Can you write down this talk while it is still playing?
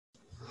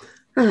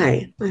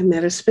Hi, I'm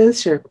Metta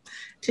Spencer.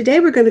 Today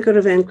we're going to go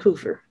to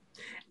Vancouver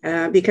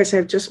because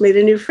I've just made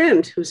a new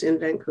friend who's in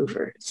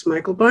Vancouver. It's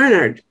Michael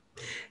Barnard.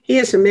 He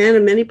is a man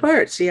of many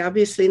parts. He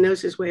obviously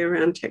knows his way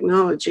around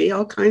technology,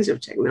 all kinds of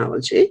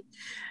technology,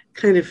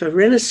 kind of a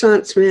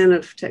renaissance man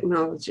of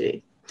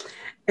technology.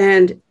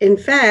 And in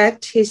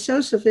fact, he's so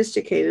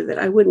sophisticated that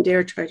I wouldn't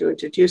dare try to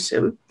introduce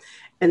him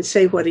and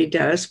say what he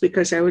does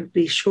because I would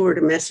be sure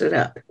to mess it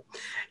up.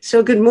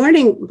 So, good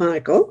morning,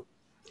 Michael.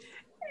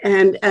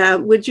 And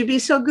would you be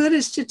so good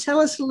as to tell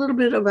us a little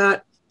bit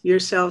about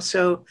yourself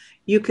so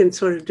you can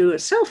sort of do a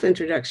self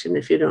introduction,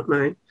 if you don't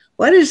mind?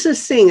 What is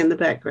this thing in the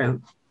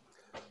background?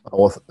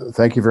 Well,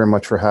 thank you very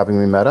much for having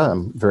me, Meta.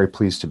 I'm very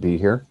pleased to be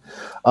here.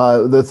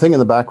 The thing in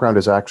the background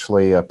is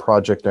actually a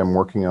project I'm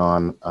working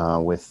on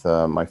with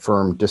my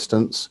firm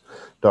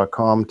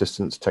Distance.com,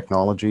 Distance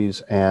Technologies,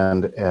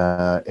 and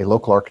a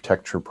local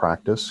architecture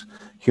practice,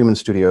 Human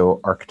Studio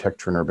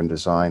Architecture and Urban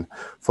Design,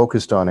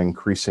 focused on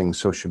increasing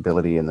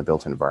sociability in the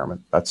built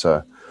environment. That's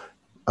a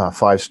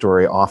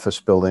five-story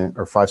office building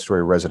or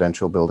five-story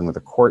residential building with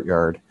a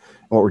courtyard.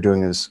 And what we're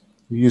doing is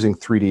using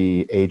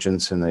 3D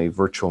agents in a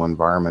virtual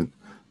environment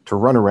to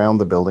run around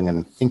the building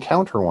and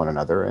encounter one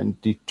another and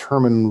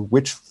determine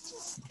which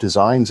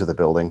designs of the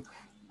building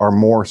are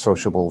more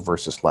sociable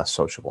versus less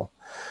sociable.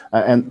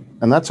 And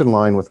that's in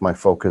line with my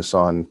focus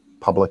on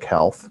public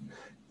health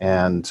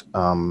and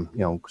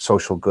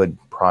social good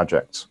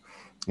projects,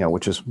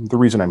 which is the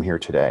reason I'm here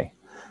today.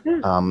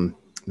 Yeah.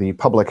 The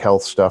public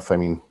health stuff, I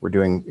mean, we're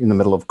doing in the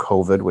middle of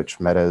COVID, which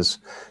Meta's,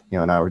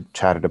 and I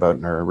chatted about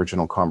in our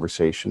original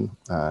conversation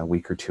a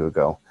week or two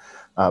ago.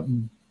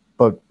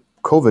 But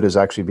COVID is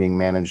actually being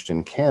managed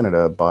in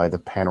Canada by the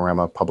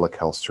Panorama Public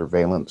Health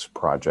Surveillance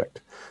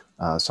Project,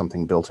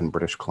 something built in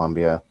British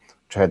Columbia,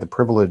 which I had the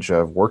privilege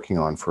of working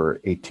on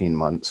for 18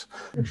 months.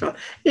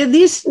 Yeah,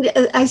 these,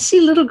 I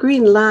see little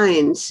green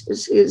lines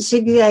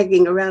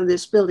zigzagging around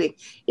this building.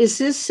 Is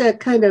this a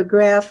kind of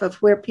graph of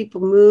where people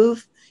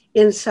move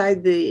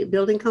inside the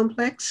building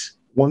complex?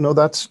 Well, no,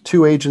 that's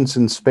two agents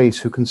in space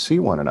who can see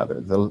one another.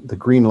 The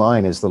green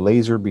line is the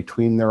laser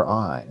between their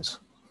eyes.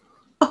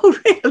 Oh,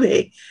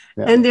 really?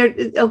 Yeah.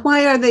 And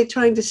why are they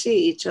trying to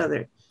see each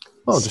other?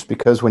 Well, just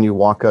because when you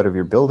walk out of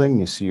your building,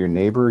 you see your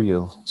neighbor,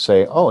 you'll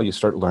say, oh, you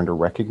start to learn to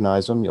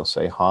recognize them. You'll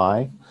say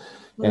hi.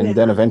 Oh, And yeah.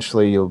 then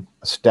eventually you'll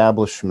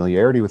establish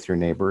familiarity with your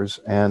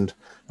neighbors. And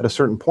at a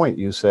certain point,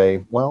 you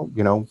say, well,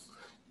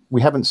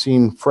 we haven't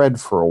seen Fred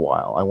for a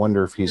while. I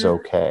wonder if he's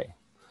okay.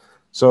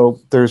 So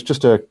there's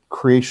just a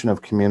creation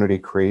of community,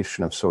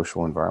 creation of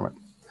social environment.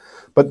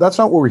 But that's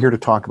not what we're here to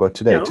talk about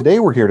today. No. Today,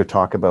 we're here to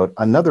talk about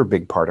another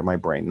big part of my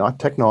brain, not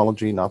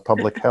technology, not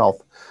public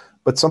health,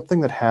 but something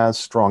that has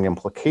strong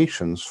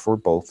implications for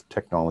both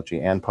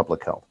technology and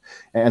public health.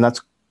 And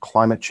that's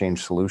climate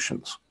change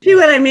solutions. See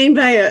what I mean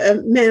by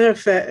a man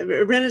of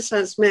a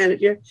Renaissance man?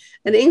 You're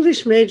an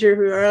English major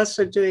who are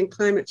also doing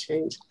climate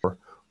change.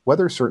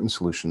 Whether certain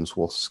solutions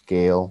will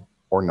scale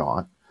or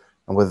not,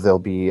 and whether they'll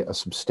be a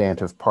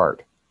substantive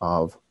part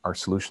of our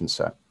solution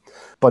set.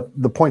 But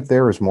the point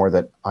there is more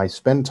that I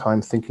spend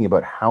time thinking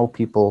about how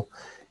people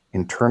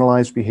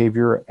internalize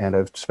behavior, and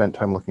I've spent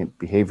time looking at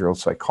behavioral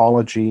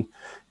psychology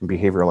and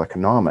behavioral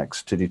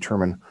economics to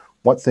determine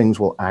what things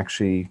will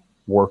actually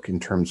work in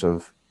terms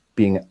of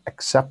being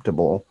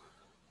acceptable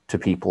to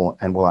people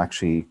and will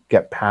actually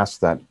get past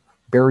that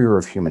barrier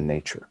of human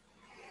nature.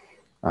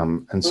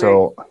 And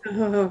so,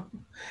 Oh,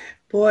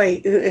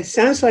 boy, it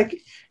sounds like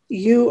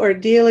you are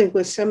dealing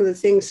with some of the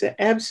things that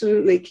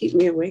absolutely keep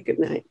me awake at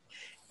night.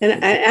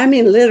 And I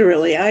mean,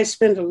 literally, I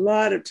spend a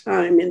lot of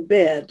time in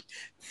bed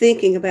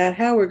thinking about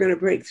how we're going to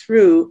break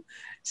through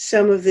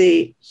some of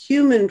the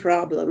human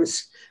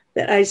problems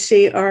that I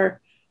see are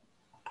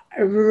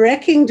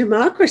wrecking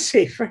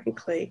democracy,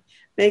 frankly,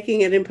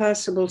 making it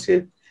impossible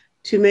to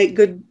make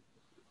good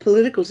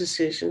political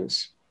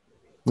decisions,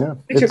 yeah,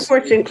 which of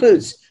course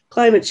includes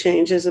climate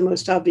change as the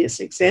most obvious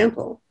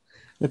example.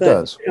 it But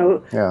does.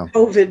 Yeah.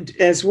 COVID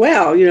as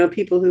well.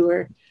 People who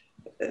are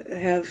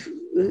have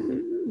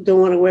don't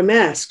want to wear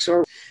masks,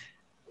 or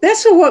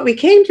that's not what we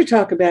came to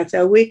talk about.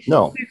 Though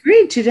No, we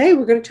agreed today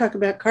we're going to talk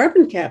about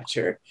carbon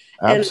capture,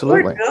 and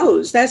Lord absolutely.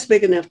 knows that's a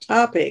big enough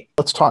topic.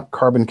 Let's talk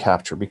carbon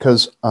capture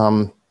because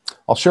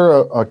I'll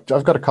share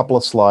I've got a couple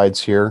of slides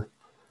here.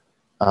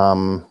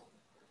 Um,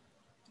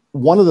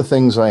 One of the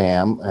things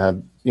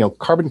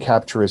carbon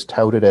capture is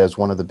touted as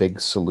one of the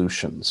big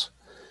solutions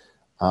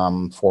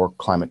for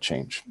climate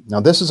change.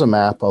 Now, this is a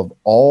map of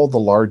all the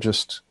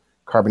largest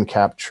carbon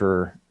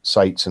capture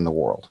sites in the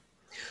world.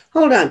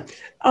 Hold on.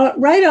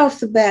 Right off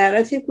the bat,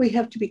 I think we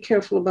have to be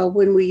careful about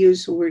when we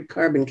use the word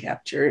carbon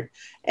capture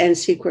and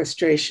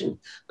sequestration,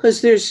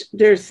 because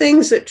there are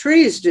things that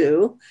trees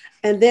do,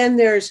 and then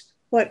there's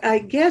what I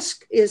guess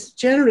is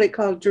generally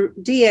called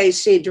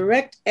DAC,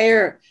 direct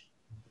air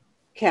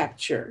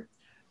capture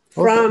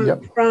Okay,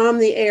 yep. from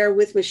the air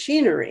with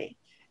machinery,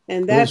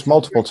 and There's that's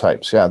multiple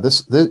types. Yeah,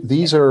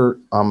 these are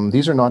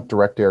not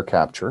direct air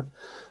capture.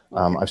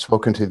 okay. I've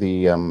spoken to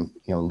the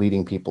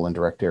leading people in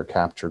direct air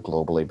capture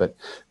globally, but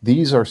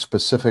these are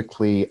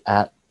specifically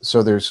at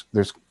so there's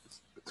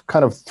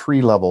kind of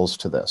three levels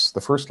to this.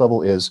 The first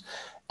level is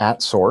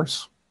at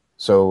source,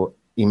 so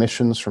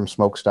emissions from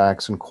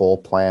smokestacks and coal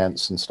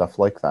plants and stuff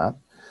like that,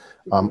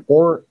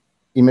 or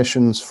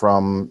emissions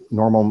from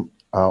normal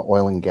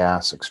oil and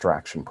gas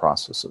extraction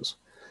processes.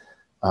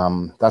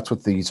 That's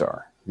what these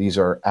are. These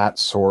are at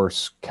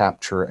source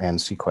capture and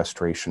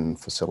sequestration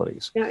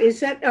facilities. Now,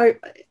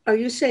 are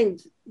you saying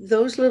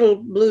those little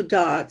blue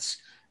dots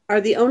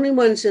are the only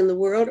ones in the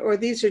world, or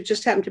these are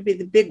just happen to be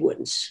the big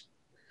ones?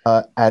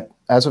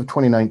 As of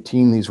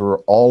 2019, these were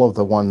all of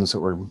the ones that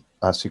were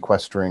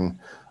sequestering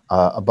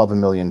above 1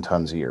 million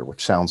tons a year,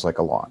 which sounds like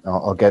a lot.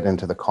 I'll get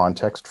into the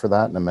context for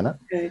that in a minute.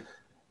 Okay.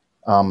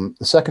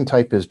 The second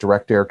type is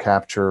direct air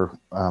capture,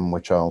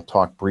 which I'll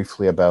talk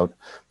briefly about.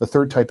 The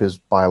third type is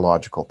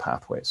biological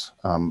pathways.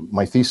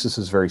 My thesis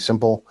is very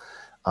simple.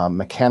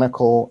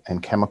 Mechanical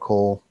and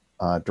chemical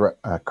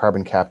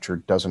carbon capture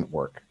doesn't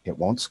work. It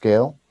won't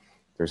scale.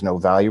 There's no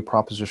value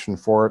proposition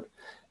for it.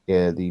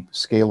 The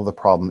scale of the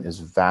problem is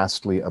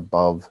vastly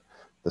above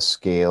the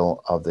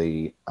scale of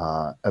the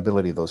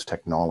ability of those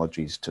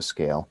technologies to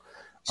scale.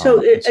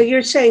 So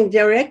you're saying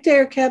direct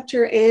air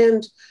capture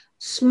and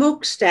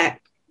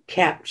smokestack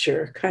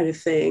capture kind of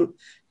thing,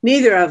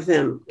 neither of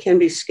them can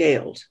be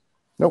scaled?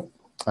 Nope.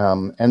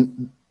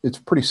 And it's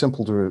pretty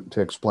simple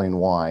to explain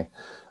why.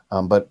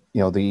 But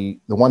the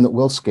one that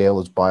will scale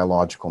is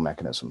biological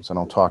mechanisms, and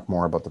I'll talk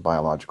more about the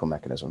biological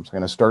mechanisms. I'm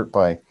going to start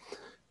by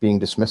being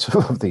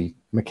dismissive of the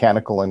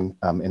mechanical and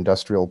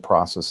industrial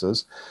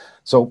processes.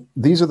 So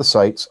these are the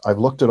sites. I've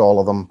looked at all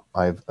of them.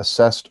 I've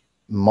assessed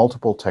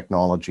multiple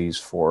technologies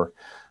for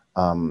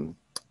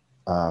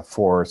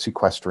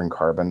sequestering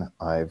carbon.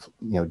 I've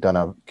done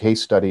a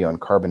case study on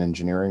carbon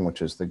engineering,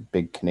 which is the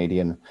big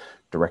Canadian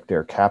direct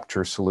air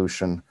capture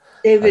solution.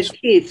 David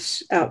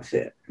Keith's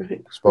outfit.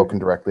 Right? Spoken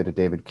directly to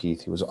David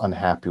Keith. He was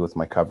unhappy with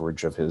my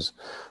coverage of his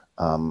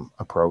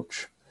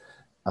approach.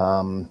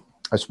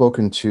 I've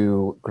spoken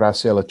to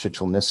Graciela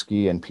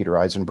Chichelniski and Peter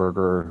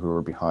Eisenberger, who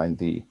are behind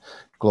the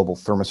global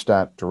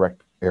thermostat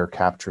direct air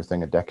capture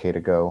thing a decade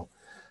ago.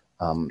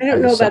 I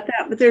don't know about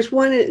that, but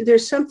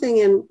there's something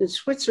in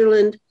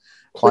Switzerland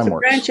with a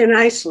branch in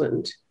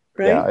Iceland,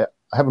 right? Yeah,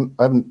 I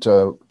haven't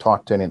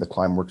talked to any of the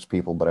Climeworks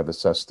people, but I've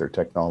assessed their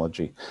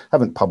technology.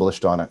 Haven't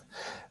published on it.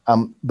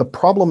 The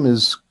problem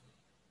is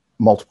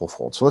multiple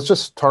fold. So let's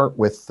just start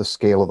with the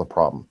scale of the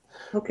problem.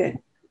 Okay.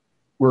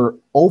 We're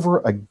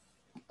over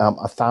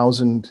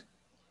 1,000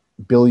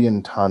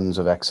 billion tons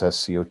of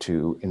excess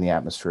CO2 in the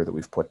atmosphere that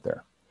we've put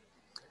there.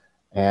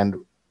 And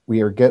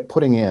we are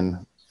putting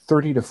in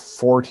 30 to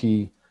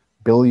 40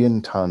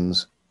 billion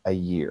tons a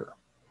year.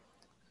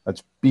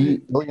 That's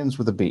billions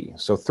with a B.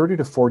 So 30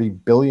 to 40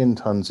 billion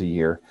tons a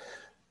year.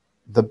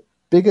 The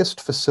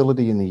biggest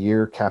facility in the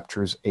year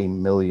captures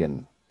 1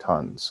 million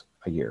tons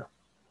a year.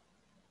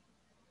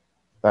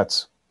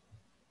 That's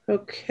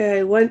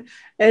okay.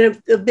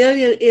 And a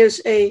billion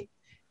is a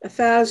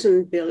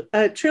 1,000 billion.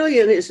 A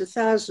trillion is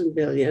 1,000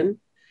 billion.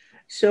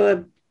 So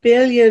a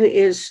billion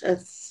is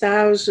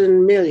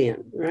 1,000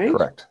 million, right?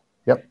 correct.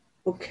 Yep.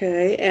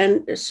 Okay.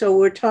 And so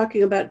we're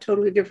talking about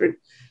totally different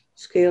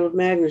scale of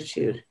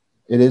magnitude.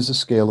 It is a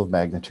scale of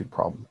magnitude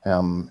problem.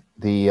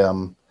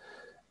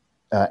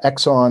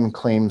 Exxon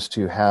claims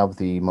to have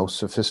the most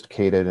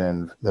sophisticated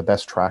and the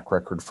best track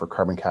record for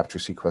carbon capture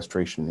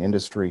sequestration in the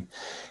industry,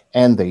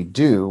 and they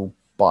do,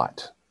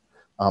 but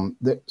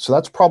so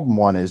that's problem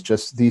one, is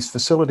just these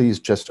facilities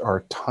just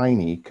are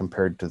tiny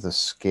compared to the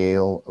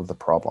scale of the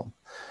problem.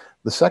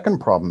 The second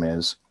problem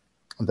is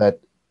that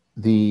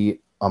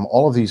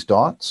all of these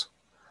dots,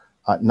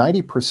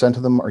 90%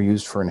 of them are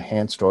used for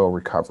enhanced oil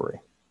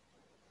recovery.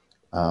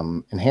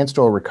 Enhanced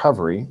oil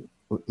recovery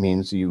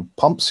means you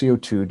pump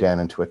CO2 down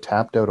into a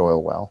tapped out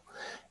oil well,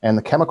 and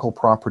the chemical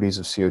properties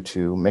of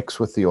CO2 mix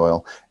with the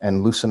oil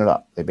and loosen it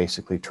up. They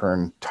basically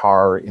turn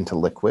tar into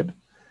liquid,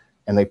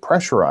 and they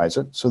pressurize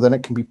it so then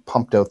it can be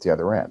pumped out the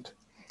other end.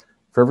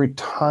 For every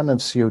ton of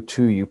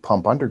CO2 you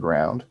pump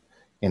underground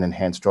in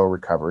enhanced oil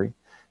recovery,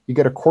 you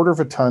get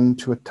 1/4 ton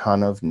to a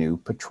ton of new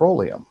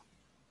petroleum.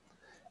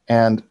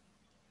 And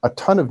a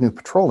ton of new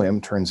petroleum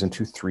turns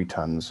into 3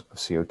 tons of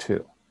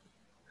CO2.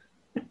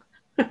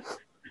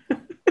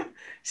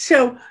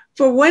 So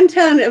for 1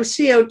 ton of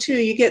CO2,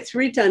 you get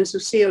 3 tons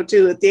of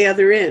CO2 at the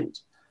other end.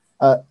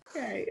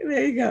 Okay,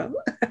 there you go.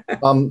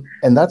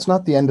 And that's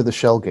not the end of the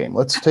shell game.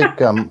 Let's take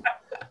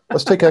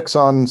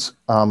Exxon's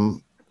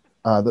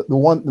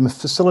the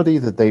facility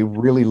that they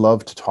really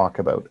love to talk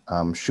about,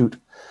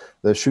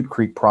 the Chute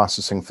Creek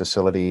processing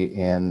facility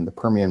in the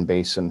Permian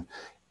Basin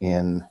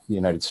in the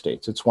United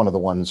States. It's one of the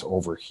ones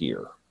over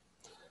here.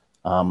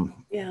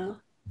 Yeah.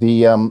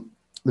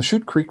 The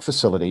Chute Creek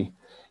facility,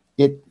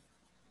 it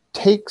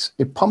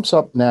pumps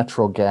up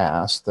natural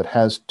gas that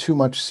has too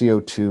much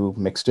CO2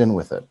 mixed in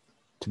with it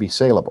to be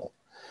saleable.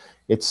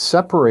 It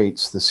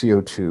separates the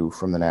CO2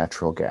 from the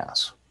natural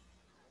gas.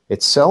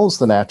 It sells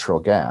the natural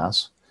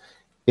gas.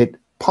 It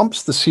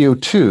pumps the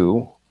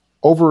CO2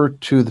 over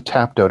to the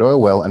tapped out oil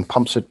well and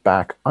pumps it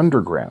back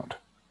underground.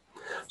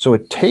 So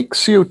it takes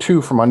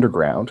CO2 from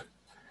underground,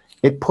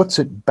 it puts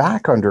it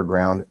back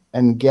underground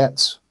and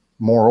gets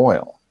more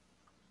oil.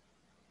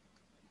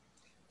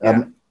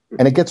 Yeah.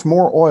 And it gets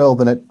more oil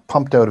than it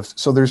pumped out of.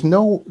 So there's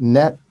no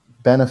net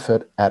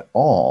benefit at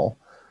all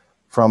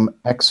from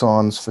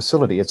Exxon's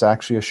facility. It's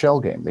actually a shell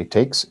game.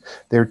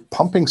 They're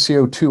pumping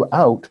CO2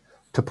 out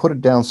to put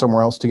it down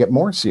somewhere else to get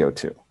more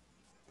CO2.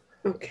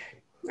 Okay.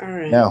 All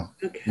right. Now,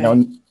 Okay.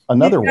 now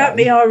another You got one.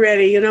 me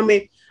already. You know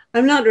me.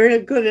 I'm not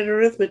really good at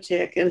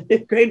arithmetic,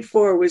 and grade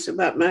 4 was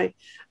about my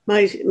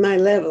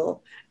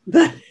level.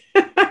 But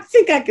I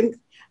think I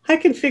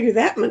can figure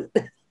that one.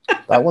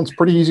 That one's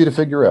pretty easy to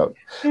figure out.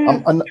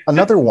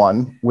 Another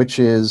one, which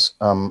is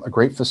a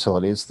great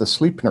facility, is the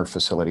Sleipner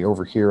facility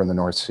over here in the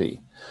North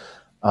Sea.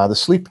 The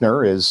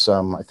Sleipner is,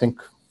 I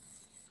think,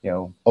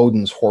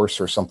 Odin's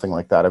horse or something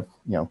like that.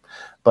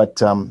 But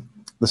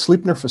the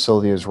Sleipner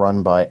facility is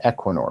run by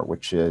Equinor,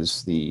 which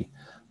is the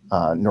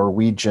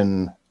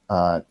Norwegian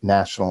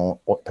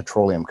national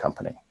petroleum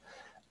company.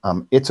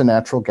 It's a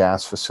natural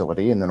gas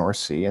facility in the North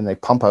Sea, and they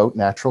pump out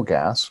natural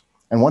gas.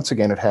 And once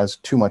again, it has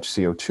too much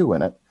CO2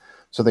 in it.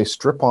 So they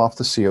strip off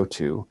the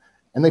CO2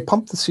 and they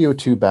pump the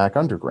CO2 back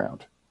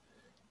underground.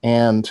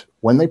 And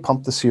when they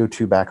pump the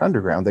CO2 back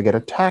underground, they get a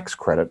tax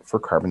credit for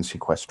carbon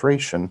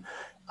sequestration.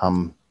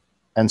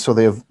 And so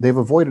they've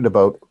avoided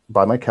about,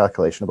 by my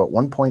calculation, about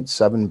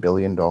 $1.7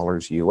 billion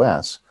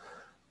US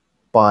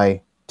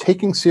by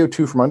taking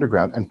CO2 from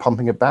underground and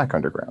pumping it back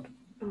underground.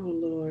 Oh,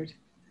 Lord.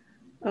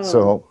 Oh,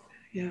 so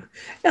yeah.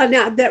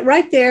 Now that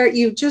right there,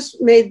 you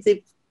just made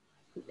the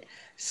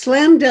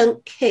slam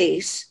dunk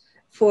case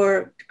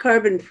for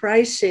carbon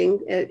pricing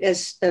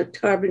as a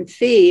carbon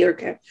fee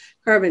or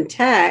carbon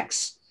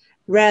tax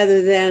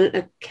rather than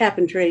a cap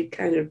and trade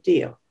kind of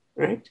deal,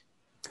 right?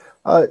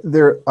 I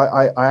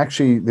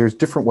actually, there's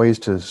different ways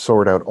to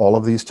sort out all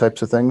of these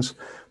types of things.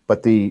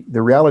 But the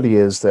reality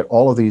is that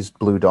all of these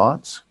blue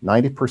dots,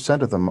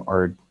 90% of them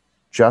are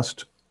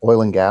just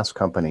oil and gas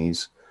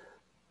companies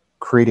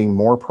creating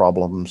more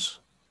problems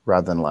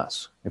rather than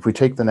less. If we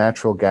take the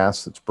natural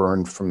gas that's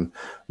burned from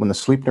when the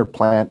Sleipner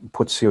plant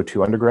puts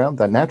CO2 underground,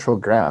 that natural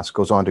gas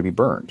goes on to be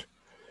burned.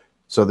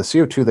 So the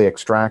CO2 they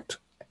extract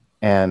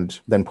and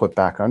then put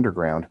back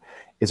underground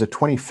is a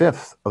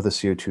 25th of the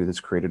CO2 that's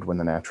created when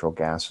the natural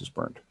gas is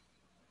burned.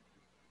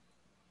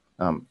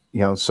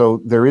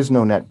 So there is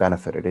no net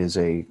benefit. It is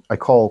I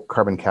call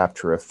carbon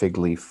capture a fig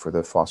leaf for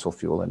the fossil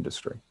fuel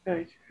industry.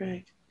 Right,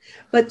 right.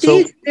 But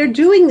they're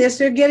doing this,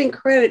 they're getting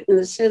credit in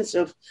the sense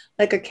of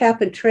like a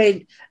cap and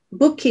trade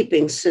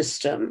bookkeeping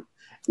system,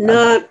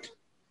 not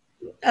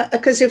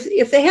because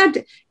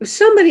if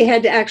somebody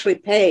had to actually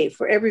pay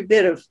for every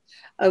bit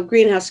of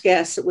greenhouse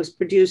gas that was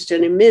produced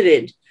and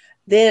emitted,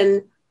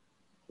 then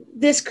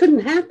this couldn't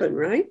happen,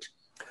 right?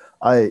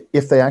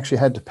 If they actually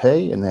had to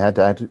pay and they had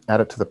to add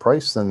it to the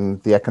price, then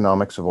the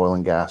economics of oil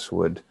and gas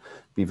would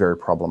be very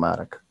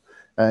problematic.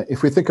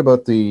 If we think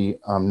about the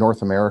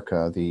North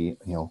America, the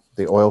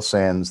oil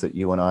sands that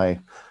you and I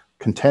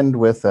contend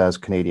with as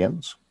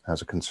Canadians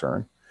as a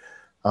concern,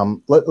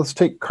 let's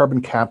take carbon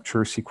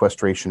capture,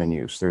 sequestration, and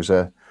use. There's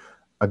a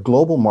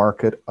global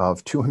market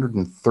of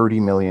 230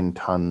 million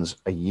tons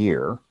a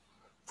year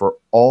for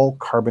all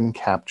carbon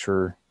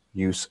capture,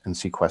 use, and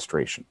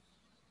sequestration.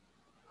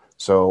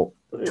 So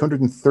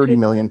 230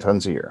 million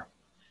tons a year.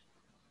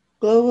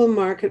 Global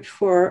market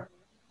for,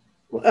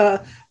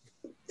 what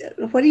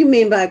do you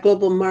mean by a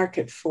global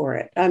market for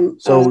it?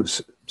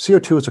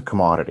 CO2 is a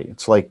commodity.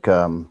 It's like,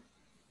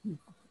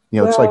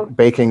 it's like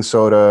baking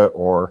soda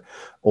or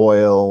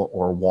oil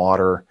or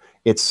water.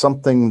 It's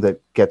something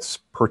that gets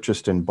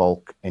purchased in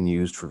bulk and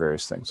used for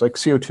various things. Like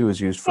CO2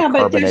 is used for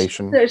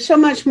carbonation. There's so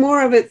much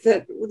more of it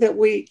that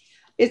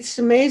it's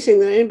amazing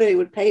that anybody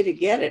would pay to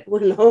get it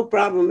when the whole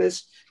problem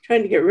is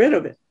trying to get rid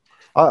of it.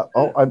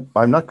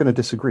 I'm not going to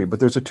disagree, but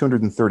there's a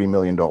 $230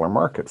 million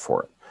market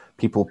for it.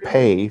 People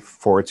pay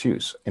for its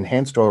use.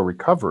 Enhanced oil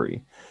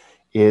recovery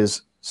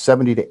is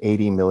 70 to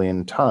 80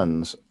 million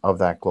tons of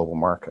that global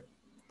market.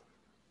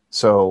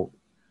 So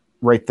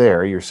right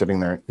there, you're sitting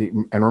there.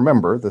 And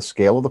remember, the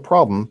scale of the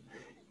problem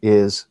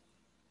is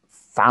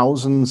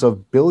thousands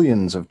of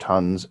billions of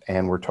tons,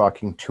 and we're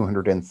talking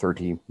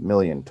 230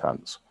 million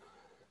tons,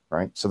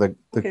 right? So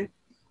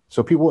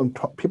so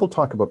people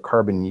talk about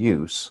carbon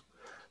use.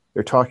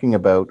 They're talking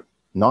about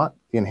not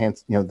the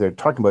enhanced, they're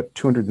talking about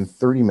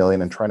 230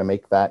 million and trying to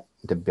make that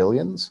into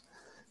billions.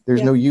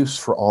 There's no use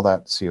for all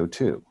that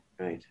CO2.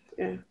 Right.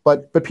 Yeah.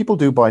 But people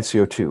do buy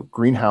CO2.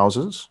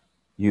 Greenhouses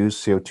use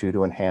CO2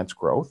 to enhance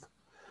growth.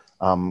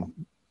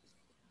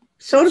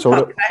 Soda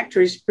pop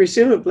factories,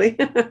 presumably.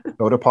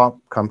 Soda pop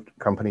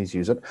companies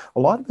use it. A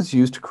lot of it's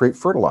used to create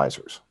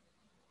fertilizers.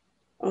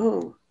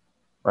 Oh.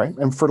 Right?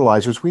 And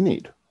fertilizers we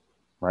need,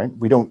 right?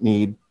 We don't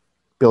need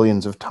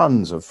billions of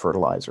tons of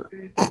fertilizer.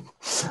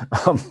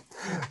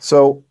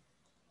 So,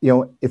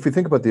 if we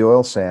think about the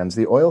oil sands,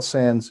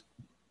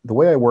 the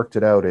way I worked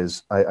it out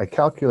is I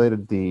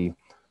calculated the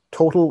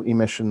total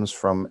emissions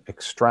from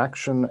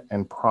extraction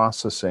and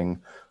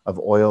processing of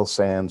oil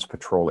sands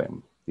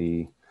petroleum,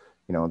 the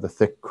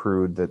thick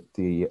crude that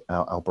the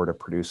Alberta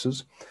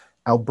produces.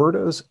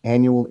 Alberta's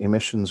annual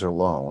emissions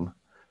alone,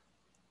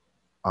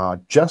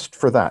 just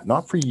for that,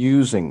 not for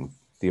using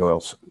the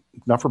oils,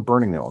 not for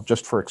burning the oil,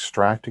 just for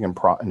extracting and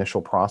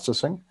initial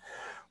processing,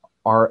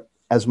 are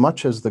as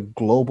much as the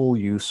global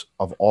use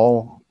of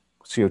all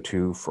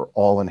CO2 for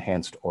all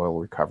enhanced oil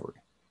recovery.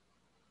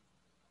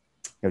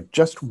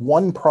 Just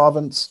one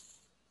province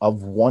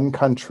of one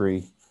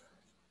country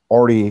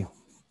already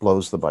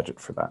blows the budget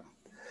for that.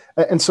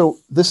 And so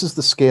this is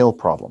the scale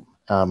problem.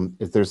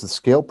 If there's the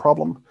scale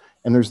problem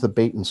and there's the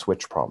bait and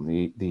switch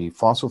problem. The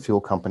fossil fuel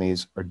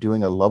companies are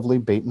doing a lovely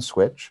bait and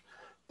switch.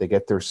 They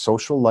get their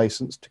social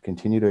license to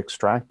continue to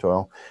extract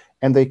oil,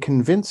 and they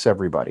convince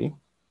everybody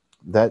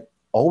that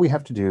all we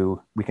have to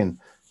do, we can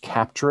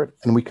capture it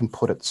and we can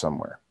put it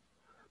somewhere.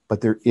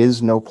 But there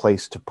is no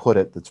place to put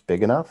it that's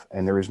big enough,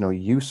 and there is no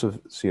use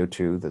of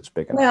CO2 that's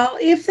big enough. Well,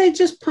 if they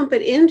just pump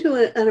it into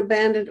an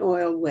abandoned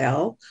oil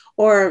well,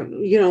 or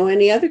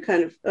any other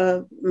kind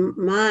of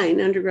mine,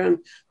 underground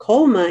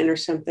coal mine or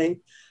something,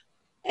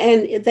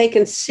 and they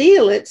can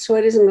seal it so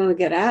it isn't going to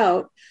get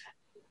out,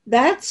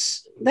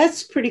 that's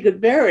pretty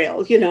good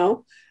burial,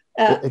 Except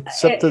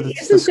that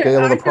it's the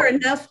scale of the problem.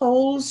 Aren't there enough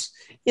holes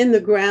in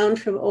the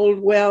ground from old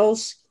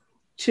wells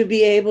to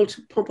be able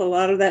to pump a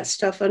lot of that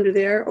stuff under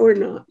there, or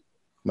not?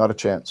 Not a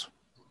chance.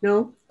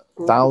 No?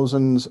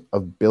 Thousands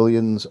of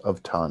billions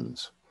of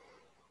tons.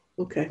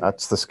 Okay.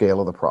 That's the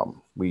scale of the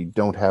problem. We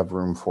don't have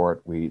room for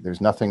it.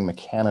 There's nothing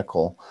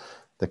mechanical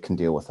that can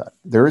deal with that.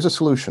 There is a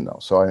solution, though.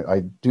 So I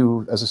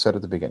do, as I said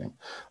at the beginning,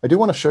 I do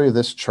want to show you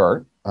this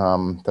chart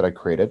that I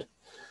created.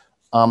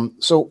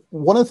 So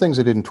one of the things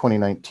I did in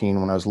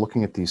 2019 when I was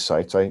looking at these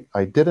sites,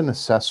 I did an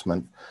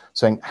assessment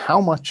saying how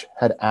much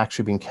had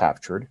actually been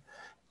captured.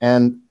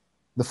 And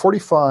the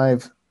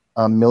 45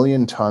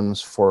 million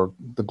tons for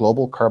the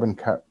global carbon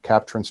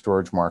capture and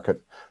storage market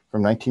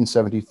from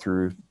 1970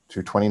 through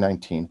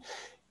 2019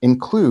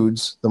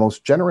 includes the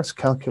most generous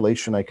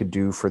calculation I could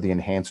do for the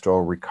enhanced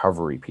oil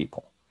recovery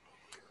people.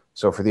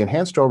 So for the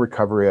enhanced oil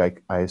recovery,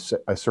 I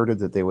asserted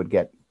that they would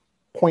get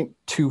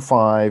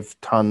 0.25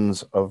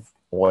 tons of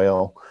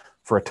oil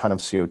for a ton of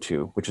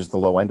CO2, which is the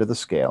low end of the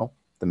scale,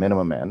 the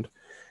minimum end.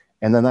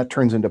 And then that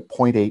turns into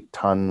 0.8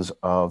 tons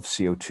of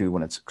CO2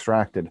 when it's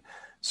extracted.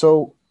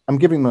 So I'm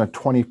giving them a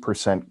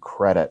 20%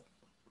 credit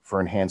for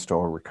enhanced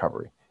oil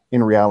recovery.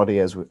 In reality,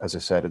 as I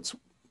said, it's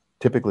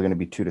typically going to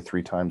be 2 to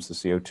 3 times the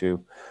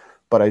CO2.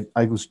 But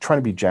I was trying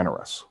to be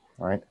generous,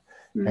 right?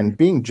 Mm-hmm. And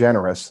being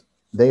generous,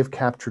 they've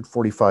captured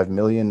 45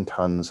 million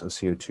tons of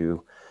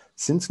CO2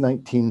 since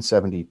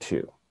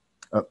 1972.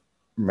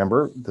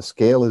 Remember, the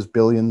scale is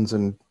billions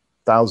and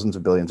thousands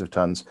of billions of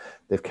tons.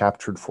 They've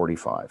captured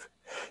 45.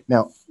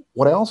 Now,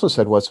 what I also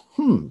said was,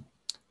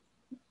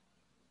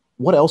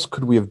 what else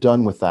could we have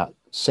done with that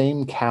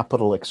same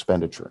capital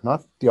expenditure?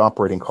 Not the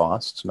operating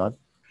costs, not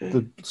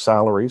the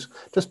salaries,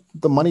 just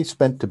the money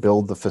spent to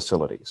build the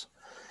facilities.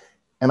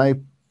 And I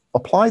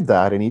applied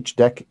that in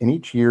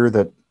each year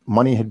that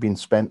money had been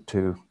spent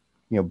to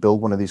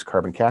build one of these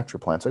carbon capture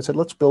plants. I said,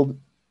 let's build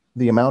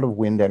the amount of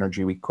wind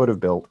energy we could have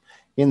built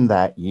in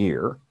that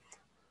year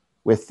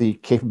with the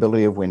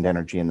capability of wind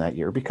energy in that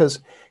year, because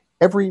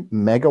every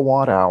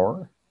megawatt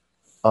hour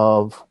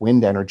of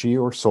wind energy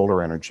or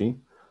solar energy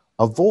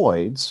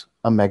avoids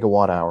a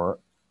megawatt hour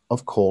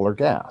of coal or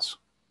gas.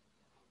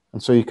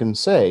 And so you can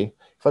say,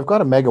 if I've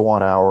got a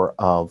megawatt hour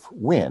of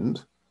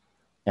wind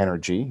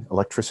energy,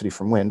 electricity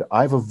from wind,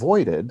 I've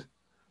avoided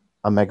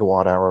a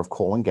megawatt hour of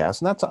coal and gas.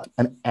 And that's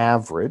an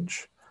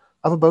average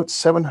of about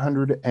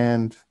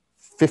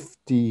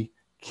 750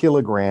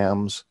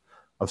 kilograms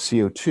of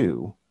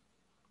CO2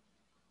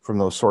 from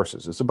those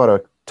sources. It's about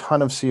a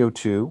ton of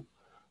CO2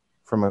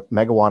 from a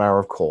megawatt hour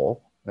of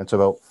coal, and it's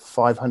about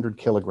 500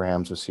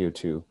 kilograms of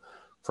CO2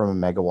 from a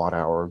megawatt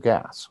hour of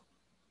gas.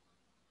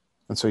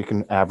 And so you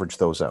can average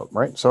those out,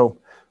 right? So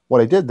what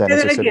I did then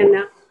is I said,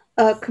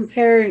 now,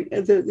 compare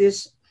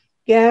this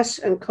gas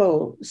and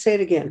coal. Say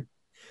it again.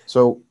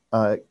 So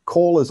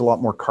coal is a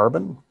lot more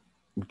carbon.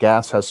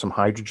 Gas has some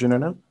hydrogen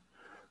in it.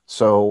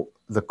 So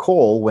the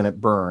coal, when it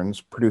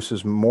burns,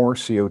 produces more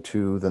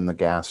CO2 than the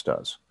gas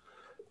does,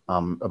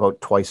 about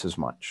twice as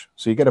much.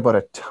 So you get about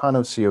a ton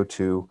of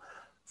CO2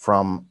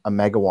 from a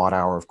megawatt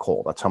hour of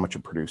coal. That's how much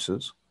it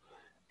produces.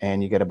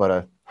 And you get about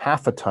a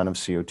half a ton of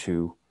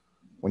CO2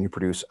 when you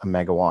produce a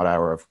megawatt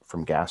hour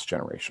from gas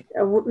generation.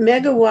 A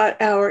megawatt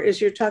hour is,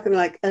 you're talking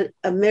like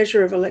a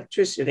measure of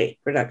electricity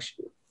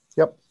production.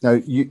 Yep. Now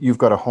you've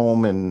got a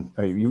home and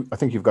I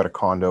think you've got a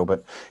condo,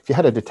 but if you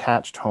had a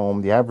detached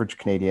home, the average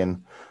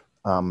Canadian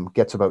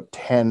gets about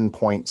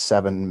 10.7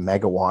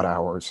 megawatt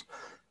hours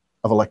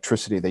of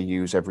electricity they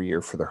use every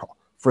year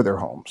for their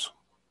homes,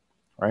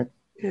 right?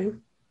 Okay.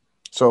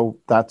 So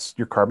that's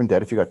your carbon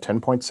debt. If you got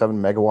 10.7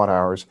 megawatt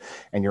hours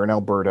and you're in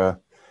Alberta,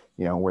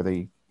 where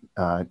the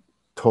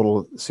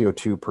total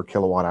CO2 per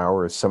kilowatt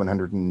hour is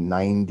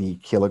 790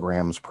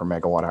 kilograms per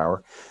megawatt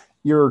hour,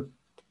 you're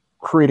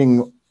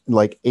creating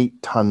like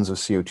 8 tons of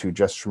CO2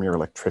 just from your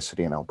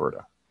electricity in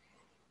Alberta.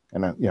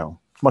 And,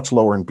 much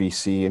lower in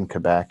BC and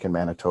Quebec and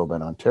Manitoba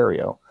and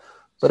Ontario.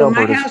 But So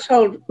my Alberta's,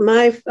 household,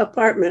 my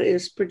apartment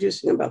is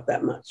producing about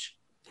that much.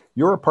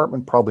 your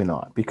apartment probably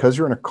not, because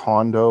you're in a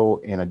condo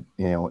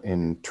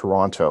in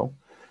Toronto.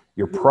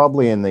 You're Mhm.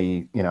 probably in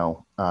the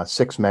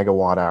 6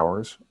 megawatt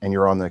hours, and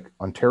you're on the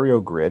Ontario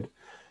grid.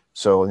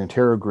 So the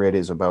Ontario grid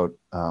is about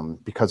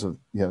because of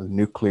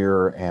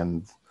nuclear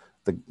and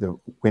the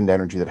wind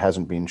energy that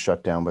hasn't been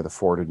shut down by the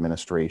Ford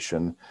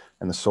administration,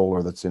 and the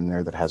solar that's in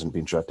there that hasn't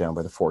been shut down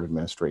by the Ford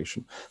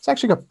administration. It's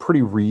actually got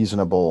pretty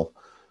reasonable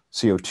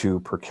CO2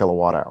 per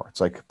kilowatt hour.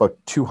 It's like about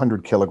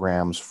 200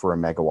 kilograms for a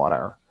megawatt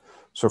hour.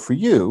 So for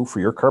you, for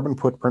your carbon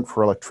footprint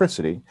for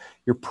electricity,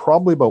 you're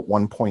probably about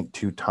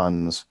 1.2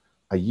 tons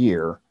a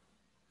year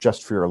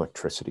just for your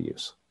electricity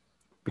use,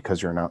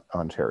 because you're in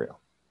Ontario.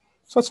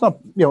 So it's not,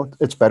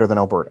 it's better than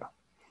Alberta.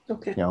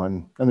 Okay.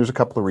 And there's a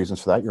couple of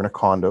reasons for that. You're in a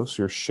condo,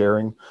 so you're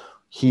sharing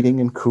heating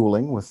and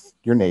cooling with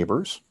your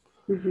neighbors,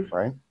 Mm-hmm.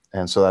 right?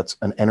 And so that's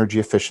an energy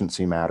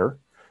efficiency matter.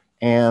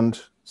 And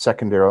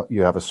secondary,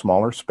 you have a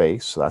smaller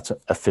space, so that's an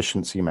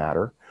efficiency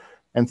matter.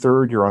 And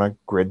third, you're on a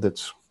grid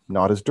that's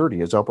not as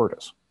dirty as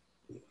Alberta's.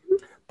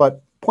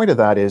 But point of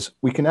that is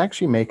we can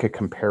actually make a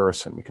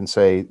comparison. We can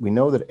say we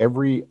know that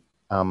every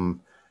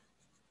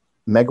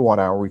megawatt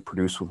hour we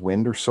produce with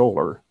wind or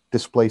solar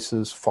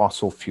displaces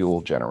fossil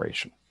fuel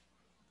generation.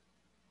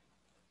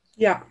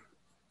 Yeah.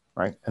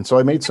 Right. And so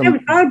I made I never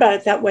thought about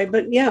it that way,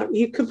 but yeah,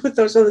 you could put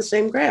those on the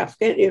same graph,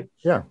 can't you?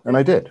 Yeah, and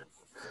I did.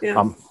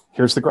 Yeah.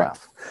 Here's the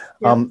graph.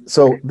 Yeah.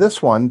 So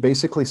this one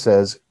basically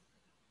says,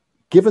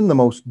 given the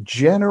most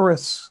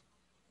generous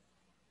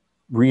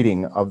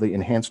reading of the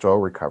enhanced oil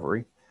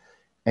recovery,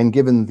 and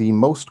given the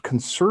most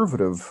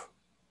conservative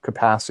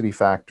capacity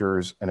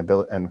factors and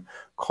ability and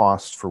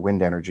costs for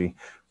wind energy,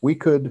 we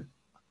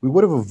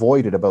would have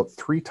avoided about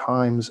 3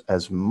 times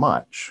as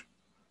much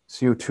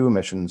CO2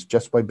 emissions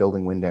just by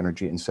building wind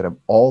energy instead of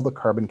all the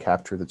carbon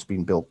capture that's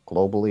being built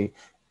globally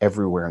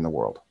everywhere in the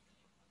world.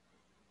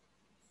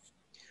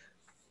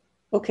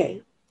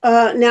 Okay.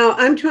 Now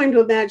I'm trying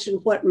to imagine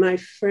what my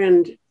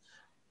friend,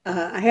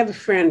 I have a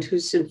friend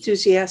who's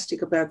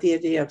enthusiastic about the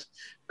idea of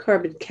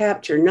carbon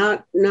capture,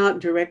 not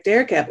direct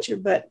air capture,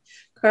 but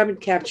carbon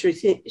capture.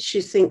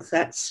 She thinks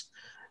that's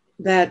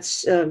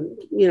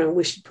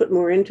we should put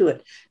more into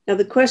it. Now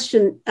the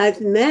question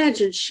I've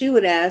imagined she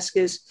would ask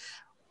is,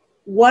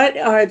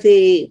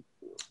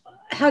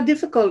 how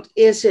difficult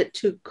is it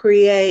to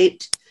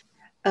create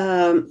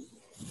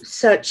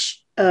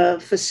such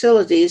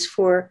facilities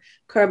for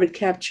carbon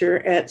capture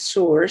at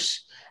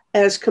source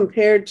as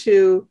compared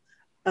to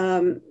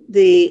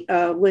the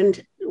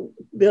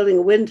building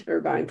a wind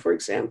turbine, for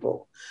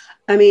example?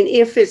 I mean,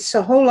 if it's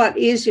a whole lot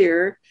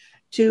easier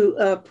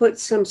to put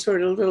some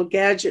sort of little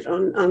gadget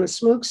on a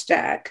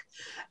smokestack,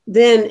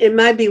 then it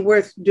might be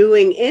worth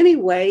doing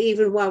anyway,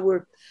 even while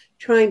we're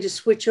trying to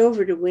switch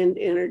over to wind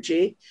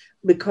energy,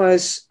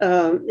 because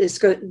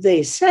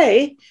they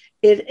say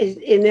it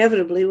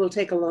inevitably will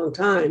take a long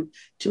time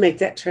to make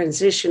that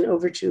transition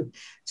over to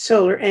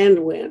solar and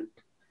wind.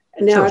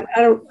 Now,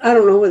 sure. I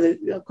don't know whether,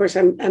 of course,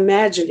 I'm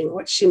imagining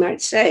what she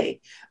might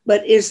say,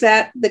 but is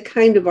that the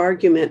kind of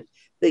argument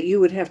that you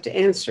would have to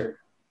answer?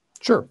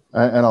 Sure,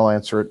 and I'll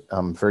answer it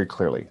very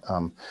clearly.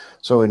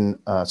 So in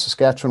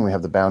Saskatchewan, we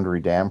have the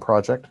Boundary Dam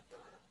project.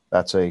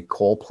 That's a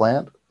coal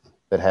plant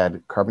that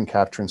had carbon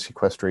capture and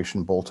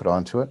sequestration bolted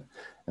onto it.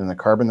 And the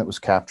carbon that was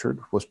captured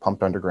was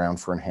pumped underground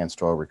for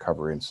enhanced oil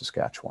recovery in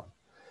Saskatchewan.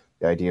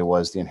 The idea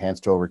was the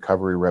enhanced oil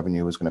recovery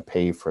revenue was going to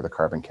pay for the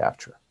carbon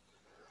capture.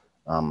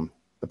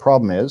 The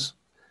problem is,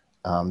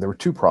 there were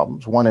 2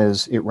 problems. One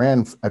is it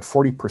ran at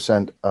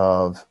 40%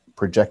 of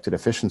projected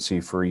efficiency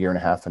for 1.5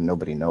 years and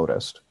nobody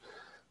noticed.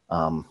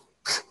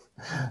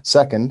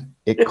 Second,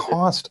 it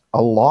cost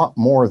a lot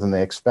more than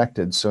they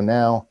expected. So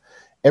now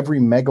every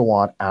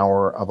megawatt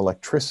hour of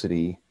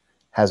electricity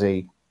has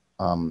a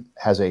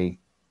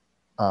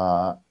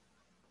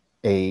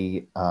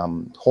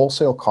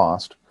wholesale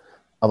cost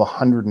of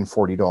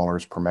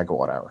 $140 per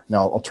megawatt hour.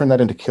 Now I'll turn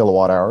that into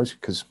kilowatt hours,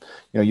 because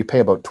you pay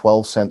about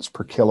 12 cents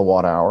per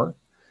kilowatt hour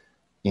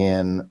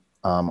in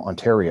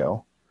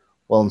Ontario.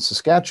 Well, in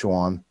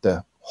Saskatchewan,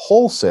 the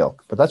wholesale,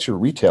 but that's your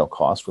retail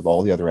cost with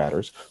all the other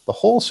adders, the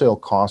wholesale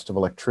cost of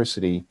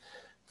electricity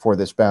for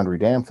this Boundary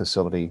Dam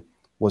facility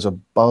was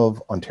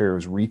above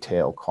Ontario's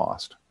retail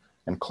cost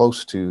and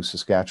close to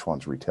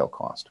Saskatchewan's retail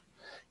cost.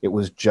 It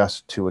was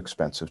just too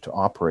expensive to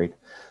operate.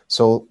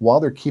 So while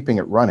they're keeping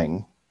it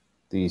running,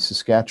 the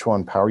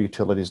Saskatchewan Power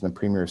Utilities and the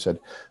Premier said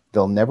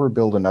they'll never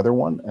build another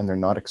one, and they're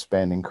not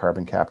expanding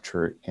carbon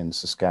capture in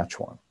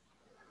Saskatchewan.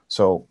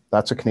 So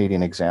that's a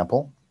Canadian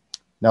example.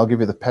 Now I'll give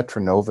you the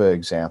Petra Nova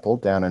example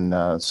down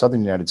in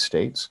southern United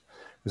States.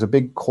 There's a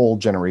big coal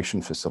generation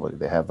facility.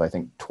 They have, I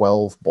think,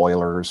 12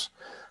 boilers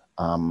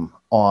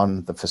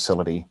on the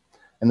facility,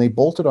 and they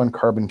bolted on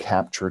carbon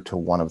capture to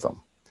one of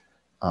them.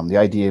 The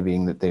idea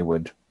being that they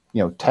would,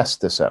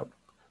 test this out.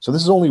 So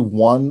this is only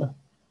one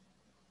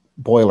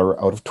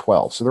boiler out of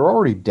 12. So they're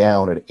already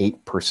down at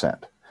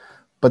 8%.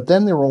 But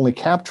then they were only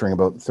capturing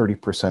about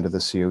 30% of the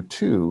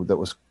CO2 that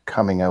was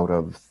coming out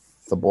of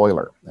the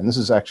boiler. And this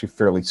is actually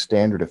fairly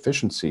standard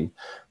efficiency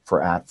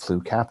for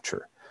at-flue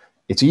capture.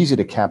 It's easy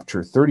to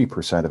capture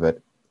 30% of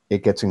it.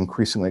 It gets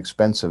increasingly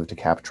expensive to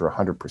capture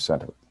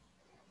 100% of it,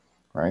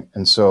 right?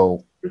 And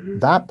so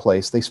that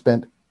place, they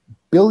spent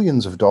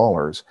billions of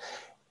dollars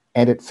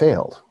and it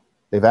failed.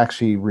 They've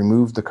actually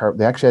removed the carbon.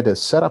 They actually had to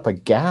set up a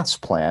gas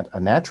plant,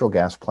 a natural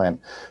gas plant,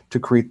 to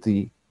create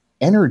the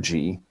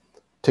energy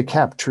to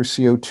capture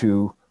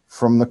CO2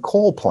 from the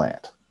coal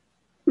plant.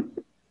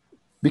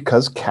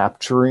 Because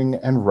capturing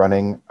and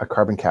running a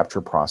carbon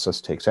capture process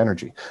takes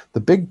energy.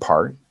 The big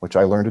part, which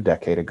I learned a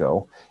decade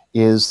ago,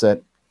 is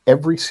that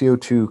every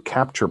CO2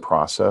 capture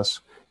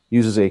process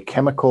uses a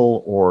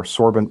chemical or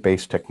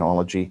sorbent-based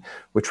technology,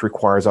 which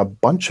requires a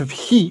bunch of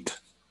heat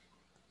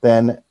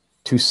then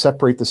to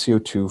separate the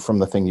CO2 from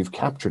the thing you've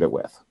captured it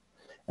with.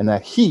 And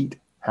that heat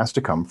has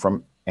to come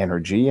from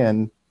energy,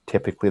 and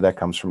typically that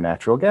comes from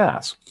natural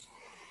gas.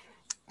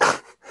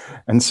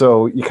 And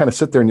so you kind of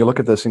sit there and you look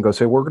at this and go,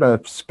 say, we're going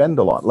to spend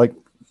a lot. Like,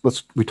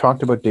 we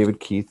talked about David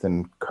Keith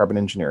and carbon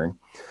engineering.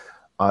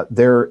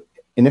 Their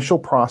initial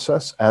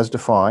process, as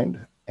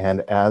defined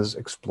and as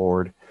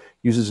explored,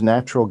 uses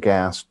natural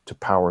gas to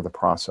power the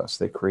process.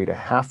 They create a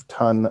half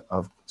ton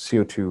of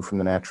CO2 from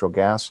the natural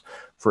gas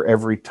for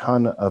every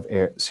ton of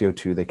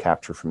CO2 they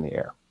capture from the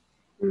air.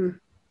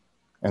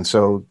 And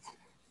so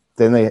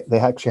then they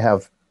actually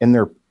have in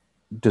their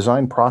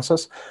design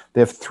process,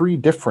 they have 3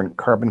 different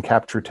carbon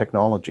capture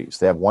technologies.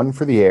 They have one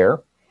for the air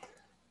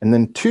and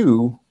then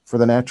 2 for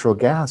the natural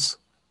gas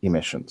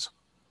emissions.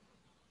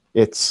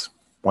 It's,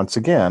 once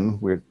again,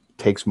 it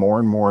takes more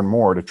and more and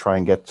more to try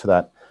and get to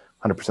that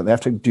 100%. They have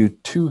to do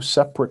 2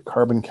 separate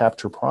carbon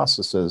capture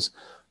processes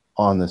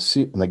on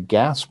the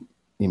gas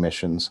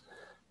emissions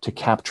to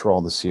capture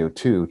all the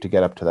CO2 to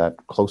get up to that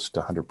close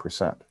to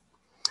 100%.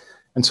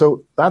 And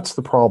so that's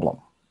the problem.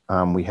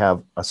 We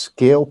have a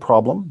scale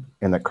problem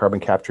in that carbon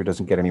capture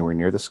doesn't get anywhere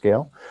near the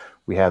scale.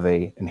 We have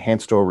a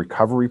enhanced oil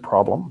recovery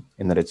problem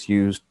in that it's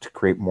used to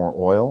create more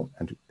oil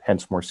and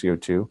hence more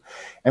CO2.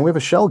 And we have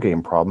a shell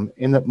game problem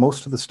in that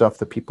most of the stuff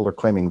that people are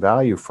claiming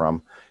value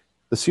from,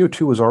 the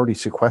CO2 was already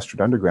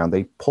sequestered underground.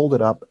 They pulled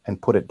it up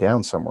and put it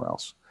down somewhere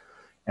else.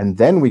 And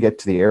then we get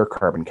to the air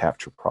carbon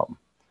capture problem.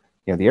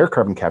 You know, the air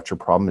carbon capture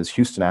problem is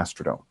Houston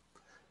Astrodome.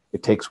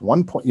 It takes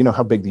you know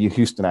how big the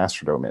Houston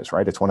Astrodome is,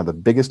 right? It's one of the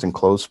biggest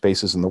enclosed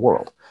spaces in the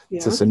world. Yeah.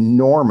 It's this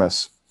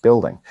enormous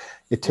building.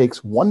 It takes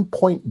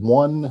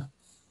 1.1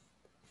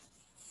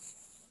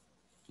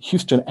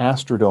 Houston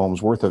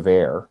Astrodomes worth of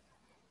air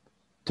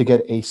to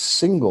get a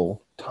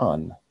single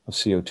ton of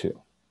CO2.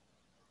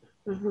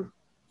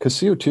 Because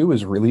CO2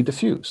 is really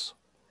diffuse.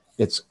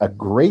 It's a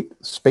great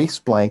space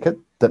blanket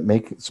that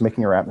it's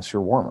making our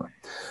atmosphere warmer.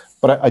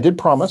 But I did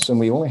promise, and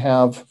we only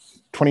have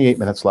 28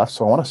 minutes left,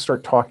 so I want to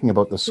start talking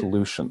about the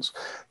solutions,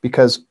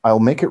 because I'll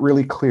make it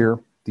really clear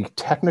the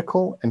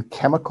technical and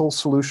chemical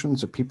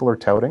solutions that people are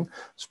touting,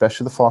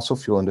 especially the fossil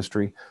fuel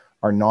industry,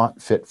 are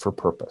not fit for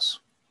purpose.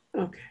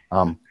 Okay.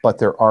 But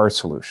there are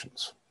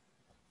solutions.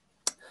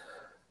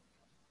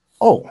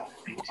 Oh.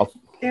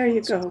 There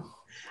you go.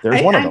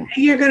 There's one of them.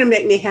 You're going to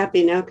make me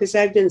happy now, because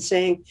I've been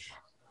saying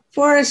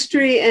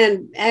forestry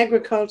and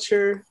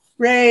agriculture,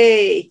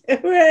 hooray,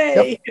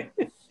 hooray.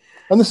 Yep.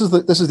 And this is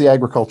the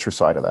agriculture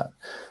side of that.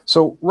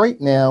 So right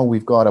now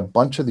we've got a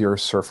bunch of the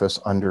Earth's surface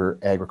under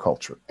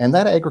agriculture, and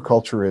that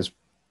agriculture is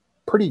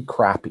pretty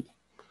crappy.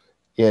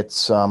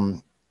 It's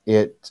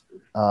it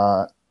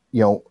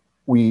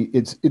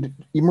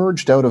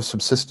emerged out of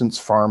subsistence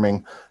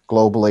farming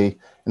globally,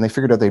 and they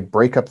figured out they'd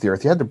break up the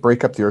Earth. You had to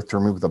break up the Earth to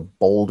remove the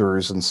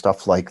boulders and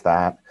stuff like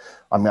that.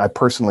 I mean, I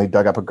personally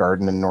dug up a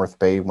garden in North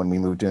Bay when we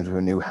moved into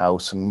a new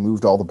house and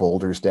moved all the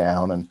boulders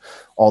down and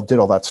did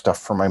all that stuff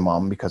for my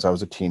mom because I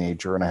was a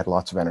teenager and I had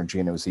lots of energy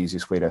and it was the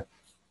easiest way to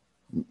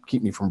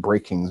keep me from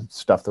breaking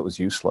stuff that was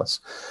useless.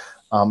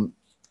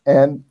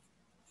 And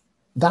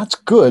that's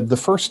good the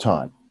first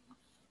time.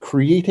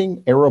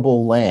 Creating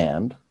arable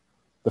land,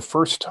 the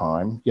first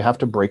time, you have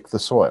to break the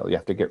soil. You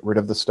have to get rid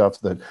of the stuff,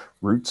 the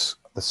roots,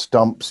 the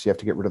stumps, you have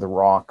to get rid of the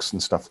rocks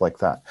and stuff like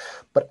that.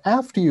 But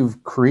after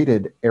you've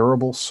created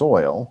arable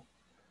soil,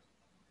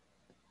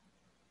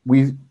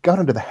 we've got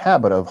into the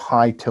habit of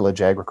high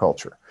tillage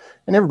agriculture.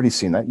 And everybody's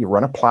seen that. You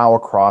run a plow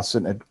across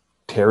it and it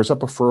tears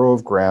up a furrow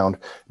of ground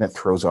and it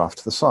throws off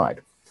to the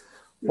side.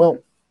 Well,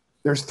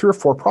 there's 3 or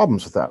 4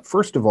 problems with that.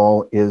 First of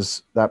all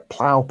is that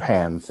plow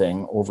pan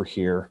thing over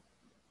here.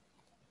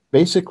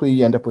 Basically,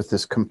 you end up with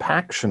this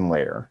compaction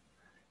layer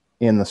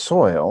in the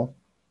soil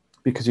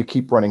because you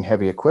keep running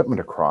heavy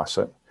equipment across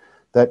it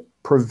that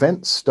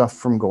prevents stuff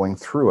from going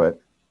through it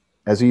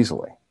as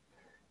easily.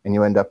 And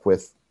you end up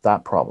with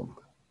that problem.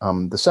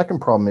 The second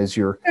problem is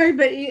Sorry,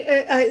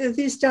 but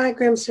these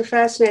diagrams are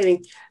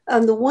fascinating.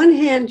 On the one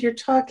hand, you're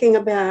talking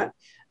about,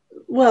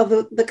 well,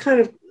 the kind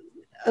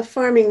of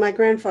farming my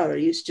grandfather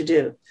used to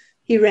do.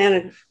 He ran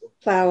a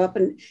plow up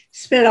and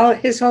spent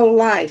his whole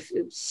life,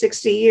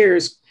 60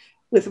 years,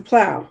 with a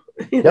plow.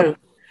 You know?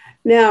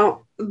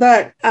 Now,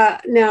 but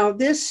now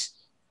this,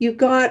 you've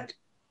got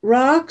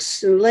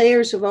rocks and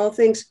layers of all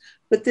things,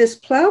 but this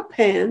plow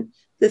pan,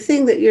 the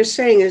thing that you're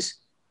saying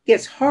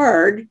gets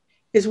hard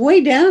is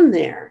way down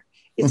there.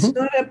 It's Hmm.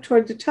 not up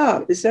toward the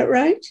top. Is that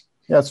right?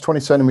 Yeah, it's 20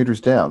 centimeters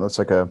down. That's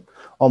like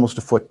almost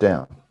a foot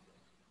down.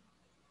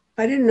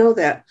 I didn't know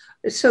that.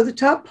 So the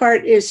top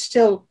part is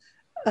still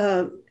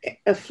uh,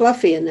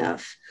 fluffy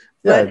enough,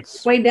 Yeah, but it's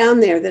it's way down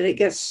there that it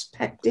gets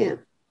packed in.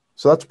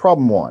 so that's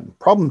problem one.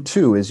 Problem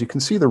two is you can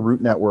see the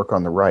root network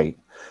on the right.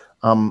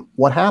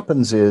 What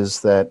happens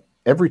is that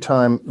every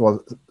time,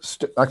 well,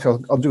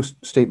 actually, I'll do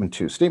statement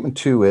two. Statement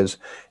two is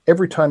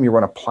every time you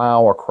run a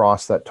plow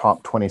across that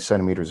top 20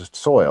 centimeters of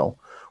soil,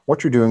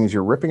 what you're doing is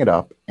you're ripping it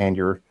up and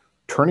you're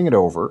turning it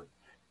over,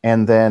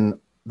 and then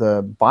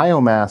the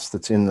biomass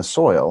that's in the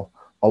soil,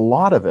 a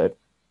lot of it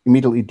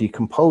immediately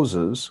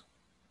decomposes,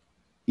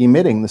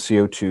 emitting the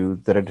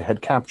CO2 that it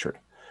had captured.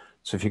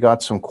 So if you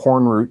got some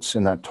corn roots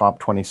in that top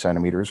 20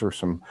 centimeters or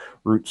some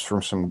roots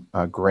from some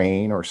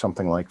grain or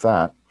something like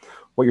that,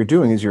 what you're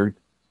doing is you're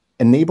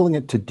enabling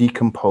it to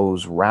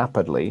decompose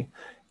rapidly.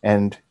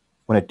 And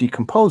when it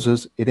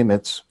decomposes, it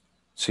emits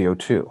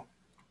CO2.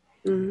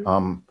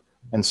 Mhm.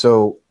 And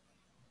so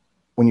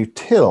when you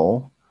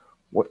till,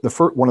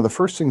 one of the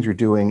first things you're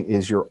doing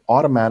is you're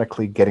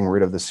automatically getting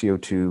rid of the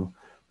CO2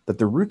 that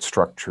the root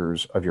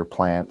structures of your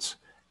plants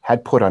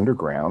had put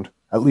underground,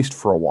 at least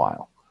for a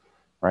while,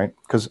 right?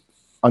 Because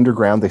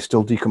underground, they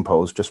still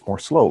decompose just more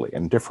slowly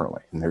and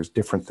differently. And there's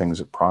different things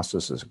that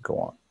processes that go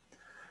on.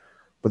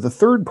 But the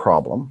third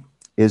problem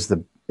is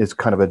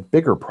kind of a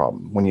bigger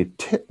problem. When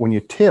you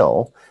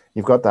till,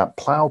 you've got that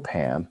plow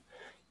pan,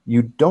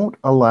 you don't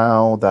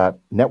allow that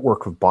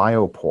network of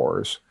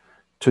biopores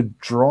to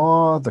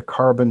draw the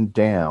carbon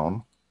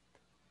down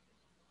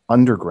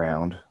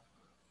underground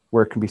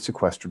where it can be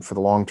sequestered for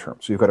the long term.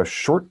 So you've got a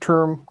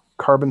short-term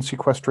carbon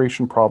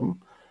sequestration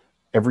problem.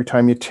 Every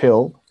time you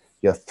till,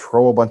 you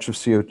throw a bunch of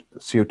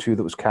CO2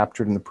 that was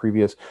captured in the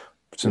previous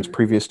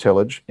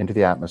tillage into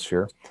the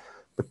atmosphere.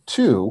 But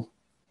two,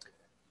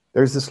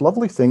 there's this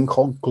lovely thing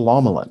called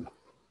glomalin.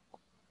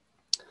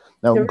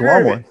 Now, Never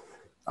heard of it. glomalin,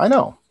 I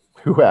know,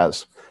 who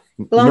has?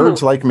 Nerds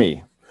Glomulin. like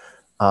me.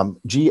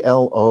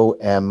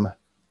 Glomalin,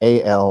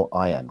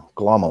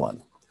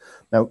 glomalin.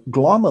 Now,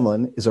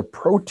 glomalin is a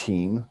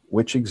protein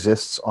which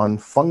exists on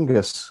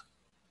fungus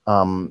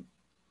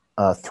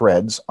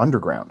threads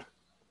underground.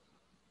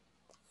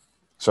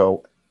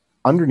 So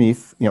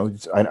underneath,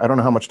 I don't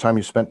know how much time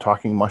you spent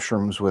talking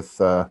mushrooms with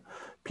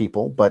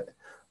people, but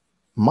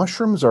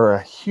mushrooms are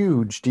a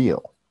huge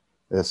deal.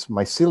 This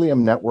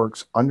mycelium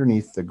networks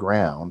underneath the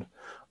ground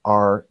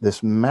are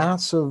this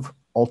massive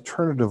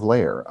alternative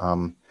layer.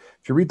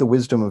 If you read The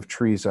Wisdom of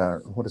Trees,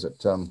 what is it?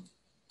 It's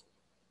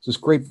this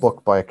great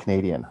book by a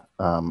Canadian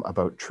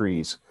about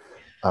trees,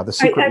 The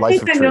Secret I Life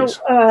think of I know. Trees.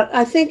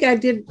 I think I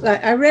did.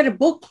 I read a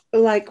book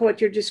like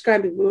what you're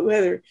describing,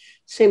 whether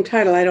same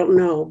title, I don't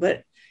know,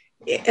 but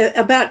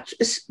about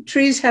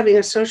trees having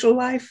a social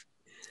life.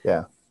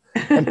 Yeah.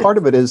 And part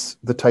of it is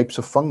the types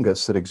of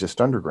fungus that exist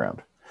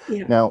underground.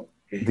 Yeah. Now,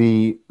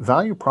 the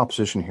value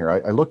proposition here,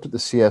 I looked at the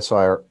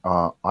CSIRO.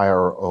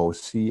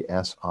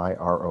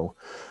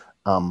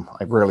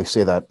 I rarely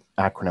say that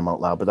acronym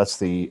out loud, but that's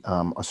the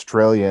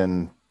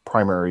Australian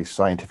Primary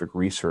Scientific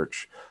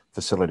Research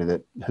Facility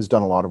that has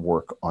done a lot of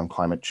work on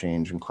climate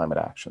change and climate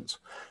actions.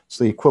 It's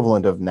the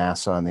equivalent of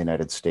NASA in the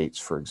United States,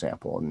 for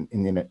example.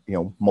 And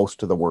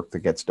most of the work that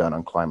gets done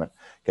on climate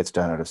gets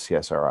done out of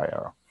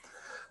CSIRO.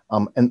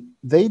 And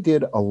they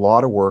did a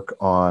lot of work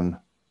on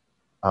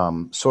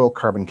soil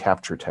carbon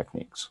capture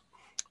techniques.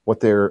 What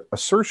their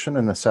assertion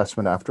and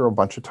assessment after a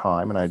bunch of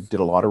time, and I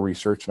did a lot of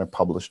research and I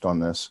published on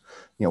this,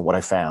 what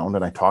I found,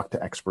 and I talked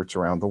to experts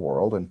around the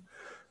world and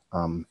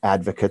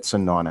advocates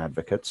and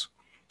non-advocates,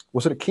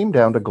 was that it came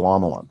down to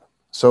glomalin.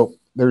 So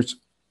there's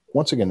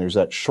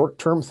that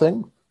short-term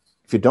thing.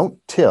 If you don't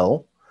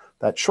till,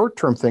 that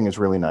short-term thing is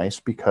really nice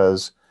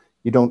because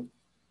you don't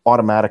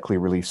automatically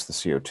release the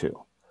CO2.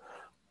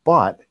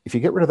 But if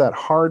you get rid of that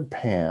hard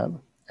pan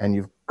and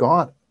you've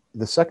got,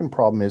 the second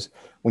problem is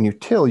when you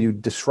till, you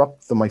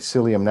disrupt the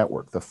mycelium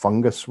network, the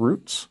fungus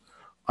roots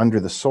under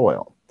the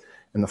soil.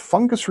 And the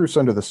fungus roots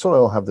under the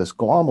soil have this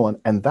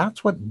glomalin, and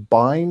that's what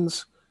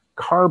binds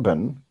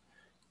carbon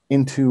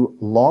into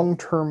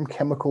long-term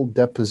chemical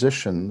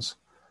depositions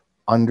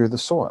under the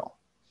soil.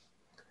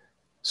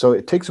 So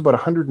it takes about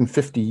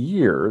 150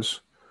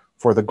 years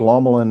for the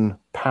glomalin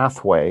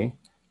pathway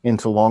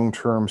into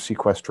long-term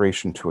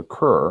sequestration to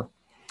occur.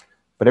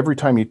 But every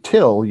time you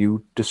till,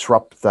 you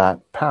disrupt that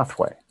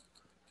pathway.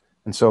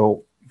 And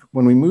so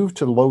when we move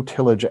to low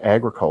tillage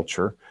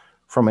agriculture,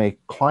 from a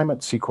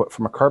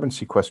carbon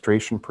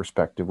sequestration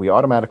perspective, we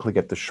automatically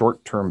get the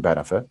short-term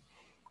benefit,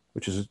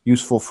 which is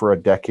useful for a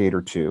decade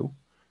or two,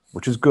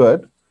 which is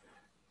good.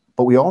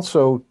 But we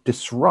also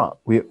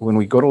disrupt, when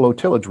we go to low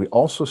tillage, we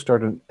also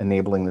start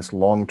enabling this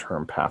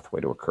long-term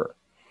pathway to occur.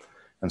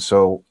 And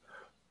so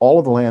all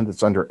of the land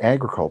that's under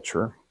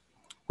agriculture,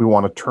 we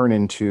want to turn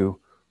into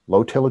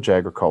low tillage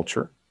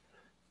agriculture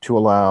to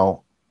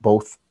allow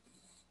both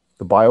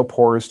the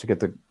biopores to get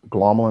the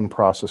glomalin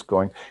process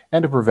going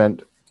and to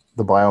prevent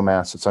the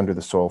biomass that's under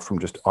the soil from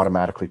just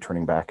automatically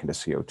turning back into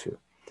CO2.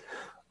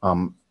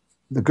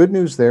 the good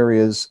news there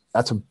is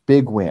that's a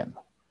big win.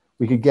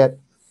 We could get,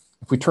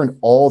 if we turned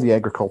all the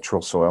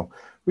agricultural soil,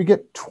 we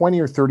get 20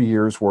 or 30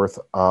 years worth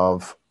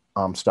of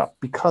stuff,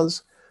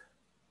 because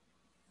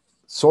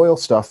soil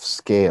stuff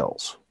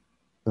scales.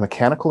 The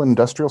mechanical and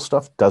industrial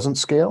stuff doesn't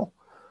scale,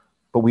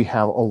 but we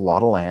have a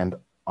lot of land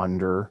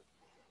under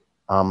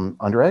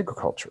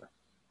agriculture,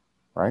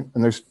 right?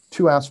 And there's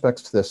two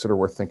aspects to this that are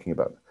worth thinking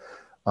about.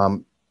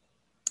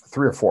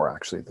 Three or four,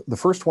 actually. The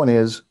first one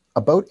is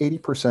about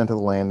 80% of the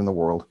land in the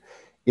world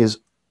is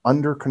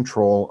under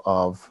control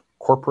of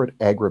corporate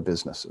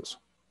agribusinesses.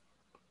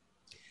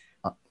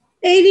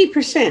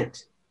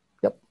 80%?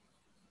 Yep.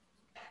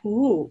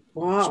 Ooh,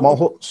 wow.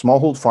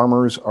 Smallhold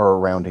farmers are a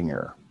rounding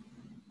error.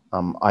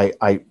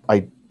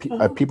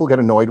 People get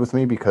annoyed with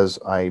me because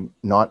I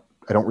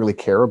don't really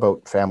care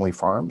about family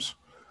farms,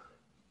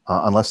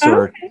 unless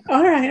they're okay.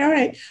 All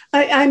right.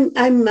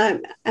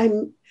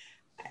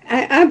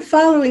 I'm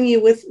following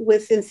you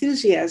with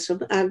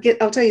enthusiasm.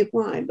 I'll tell you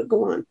why, but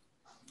go on.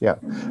 Yeah,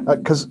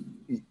 because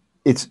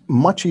it's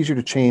much easier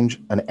to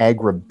change an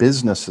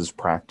agribusiness's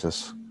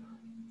practice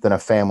than a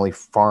family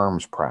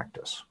farm's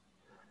practice.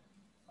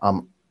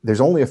 There's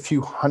only a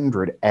few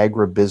hundred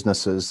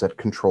agribusinesses that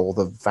control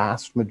the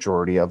vast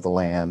majority of the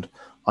land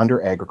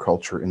under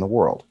agriculture in the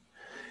world.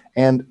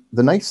 And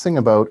the nice thing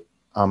about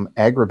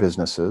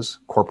agribusinesses,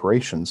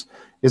 corporations,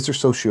 is they're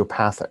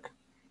sociopathic.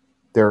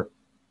 They're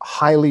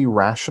highly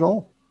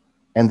rational,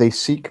 and they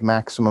seek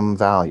maximum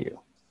value.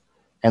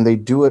 And they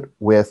do it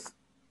with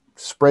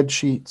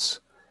spreadsheets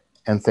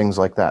and things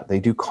like that. They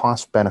do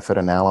cost-benefit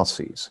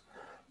analyses.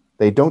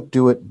 They don't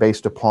do it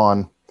based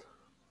upon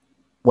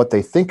what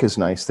they think is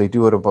nice. They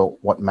do it about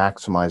what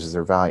maximizes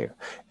their value.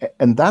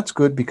 And that's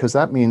good, because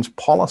that means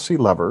policy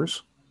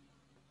levers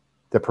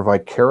that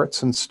provide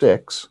carrots and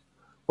sticks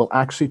will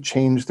actually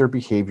change their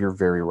behavior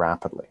very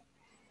rapidly.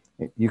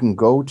 You can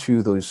go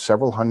to those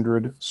several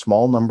hundred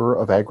small number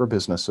of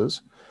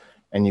agribusinesses,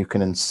 and you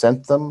can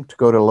incent them to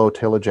go to low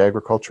tillage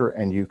agriculture,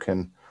 and you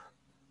can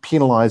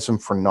penalize them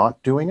for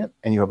not doing it.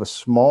 And you have a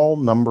small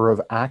number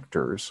of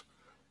actors,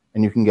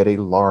 and you can get a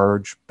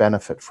large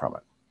benefit from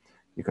it.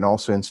 You can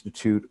also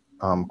institute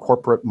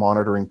corporate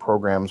monitoring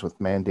programs with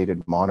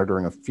mandated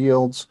monitoring of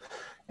fields,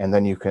 and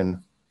then you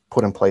can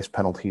put in place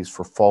penalties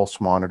for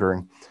false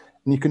monitoring.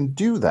 And you can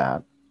do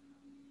that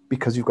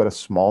because you've got a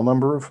small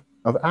number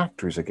of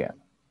actors again,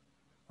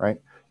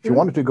 right? If you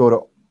wanted to go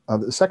to,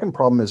 the second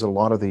problem is a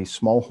lot of the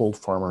smallhold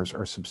farmers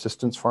are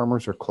subsistence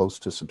farmers or close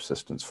to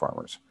subsistence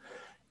farmers.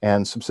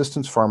 And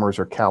subsistence farmers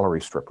are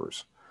calorie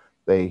strippers.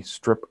 They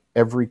strip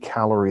every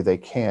calorie they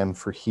can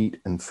for heat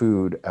and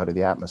food out of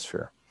the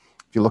atmosphere.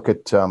 If you look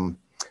at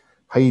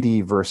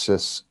Haiti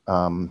versus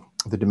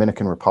the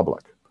Dominican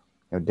Republic,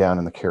 down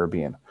in the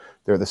Caribbean,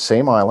 they're the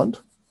same island.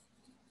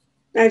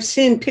 I've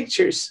seen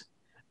pictures.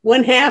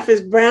 One half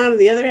is brown and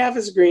the other half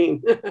is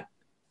green.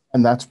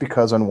 And that's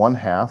because on one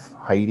half,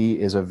 Haiti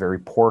is a very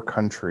poor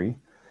country,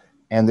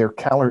 and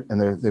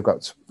they've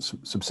got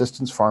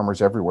subsistence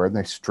farmers everywhere, and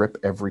they strip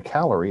every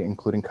calorie,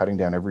 including cutting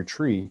down every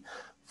tree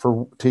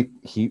to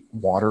heat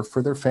water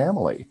for their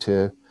family,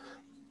 to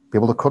be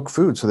able to cook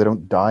food so they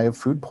don't die of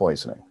food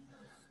poisoning.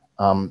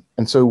 And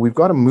so we've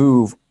got to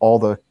move all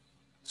the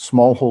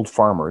smallhold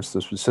farmers,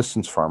 the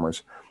subsistence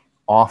farmers,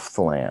 off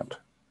the land.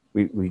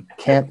 We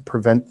can't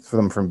prevent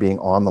them from being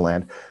on the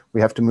land.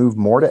 We have to move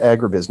more to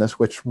agribusiness,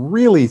 which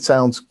really is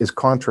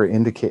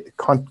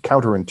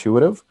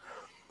counterintuitive.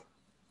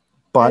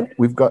 But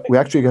we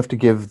actually have to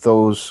give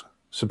those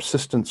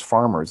subsistence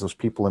farmers, those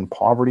people in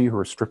poverty who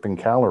are stripping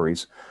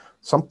calories,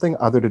 something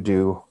other to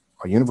do,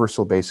 a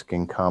universal basic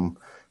income,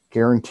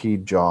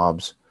 guaranteed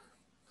jobs,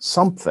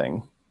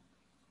 something,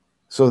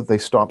 so that they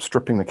stop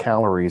stripping the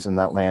calories and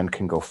that land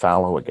can go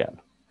fallow again.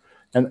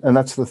 And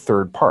that's the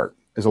third part,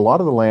 is a lot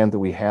of the land that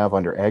we have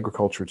under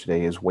agriculture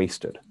today is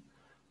wasted.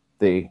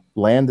 The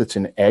land that's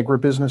in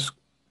agribusiness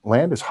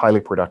land is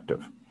highly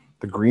productive.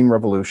 The Green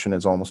Revolution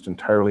is almost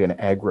entirely an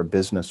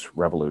agribusiness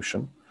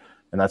revolution,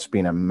 and that's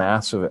been a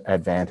massive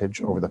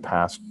advantage over the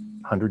past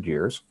 100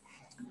 years.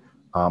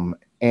 And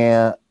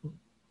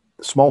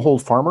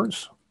smallhold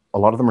farmers, a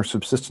lot of them are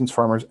subsistence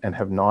farmers and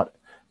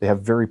they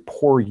have very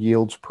poor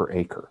yields per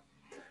acre.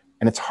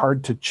 And it's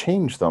hard to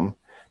change them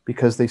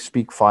because they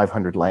speak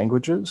 500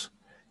 languages,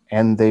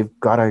 and they've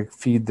got to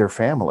feed their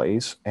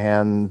families,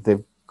 and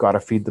they've got to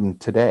feed them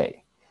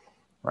today,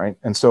 right?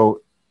 And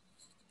so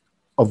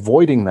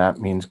avoiding that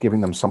means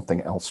giving them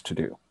something else to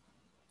do,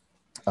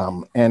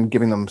 and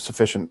giving them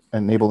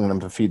enabling them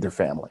to feed their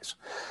families,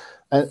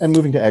 and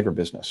moving to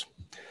agribusiness.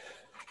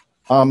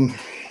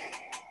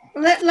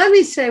 Let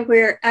me say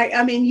where,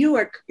 I mean, you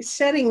are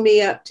setting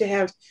me up to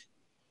have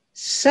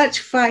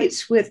such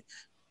fights with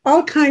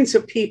all kinds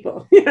of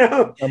people,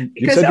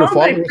 because all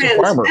my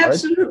friends,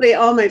 absolutely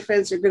all my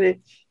friends are going to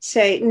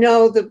say,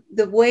 no,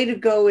 the way to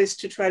go is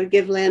to try to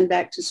give land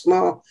back to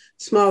small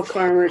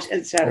farmers,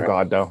 etc. Oh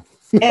God, no.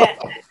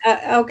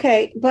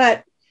 Okay,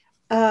 but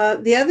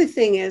the other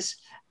thing is,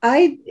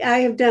 I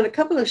have done a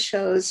couple of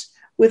shows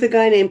with a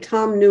guy named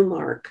Tom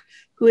Newmark,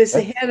 who is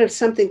the head of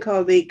something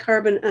called the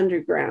Carbon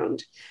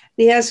Underground.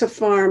 He has a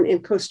farm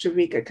in Costa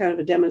Rica, kind of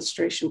a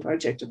demonstration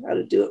project of how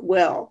to do it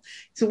well.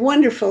 He's a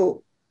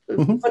wonderful,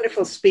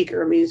 wonderful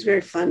speaker. I mean, he's a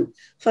very fun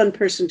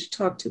person to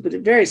talk to, but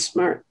very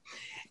smart.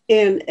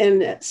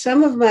 And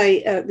some of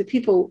my the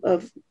people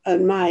of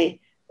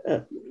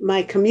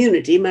my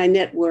community, my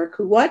network,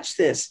 who watch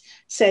this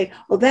say,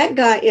 "Oh, that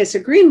guy is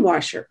a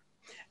greenwasher,"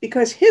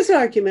 because his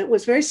argument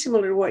was very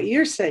similar to what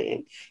you're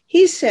saying.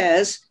 He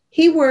says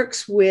he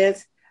works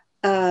with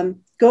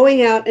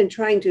going out and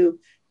trying to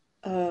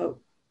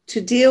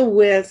deal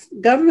with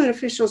government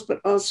officials,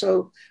 but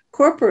also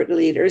corporate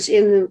leaders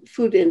in the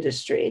food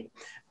industry,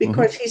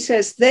 because he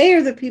says they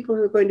are the people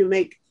who are going to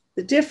make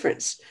the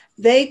difference.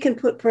 They can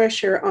put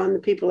pressure on the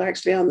people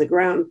actually on the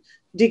ground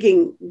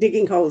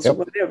digging holes or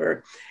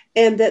whatever,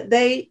 and that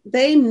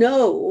they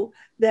know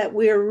that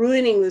we are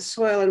ruining the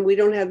soil and we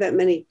don't have that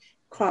many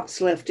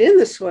crops left in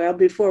the soil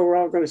before we're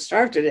all going to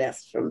starve to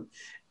death from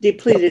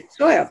depleted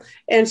soil.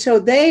 And so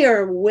they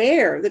are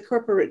aware, the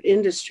corporate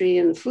industry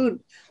and the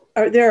food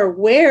they're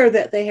aware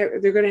that they're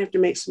going to have to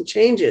make some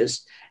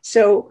changes.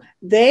 So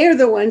they're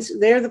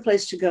the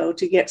place to go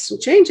to get some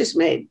changes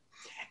made.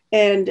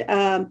 And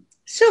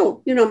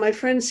so, my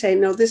friends say,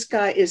 no, this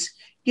guy is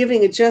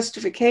giving a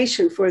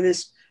justification for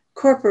this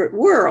corporate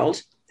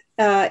world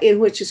in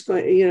which it's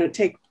going to,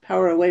 take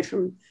power away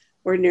from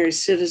ordinary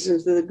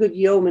citizens, the good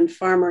yeoman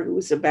farmer who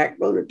was the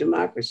backbone of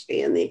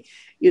democracy, and the,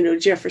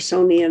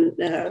 Jeffersonian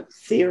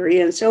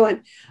theory and so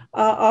on.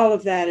 All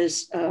of that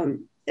is,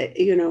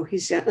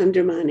 he's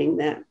undermining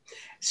that.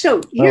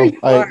 So here you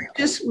are,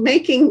 just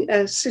making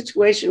a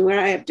situation where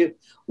I have to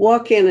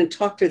walk in and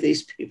talk to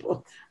these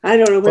people. I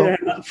don't know whether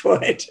I'm up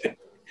for it.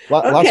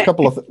 Last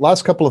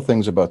couple of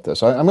things about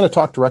this. I'm going to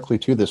talk directly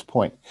to this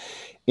point.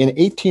 In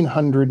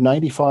 1800,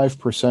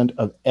 95%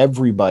 of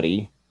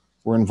everybody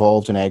were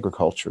involved in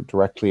agriculture,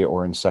 directly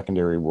or in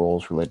secondary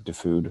roles related to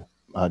food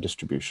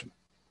distribution.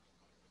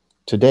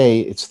 Today,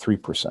 it's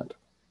 3%.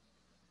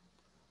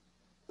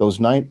 Those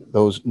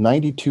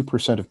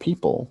 92% of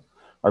people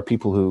are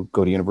people who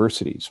go to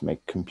universities,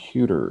 make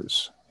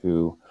computers,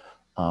 who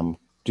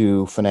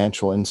do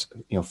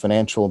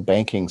financial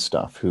banking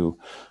stuff, who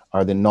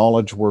are the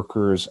knowledge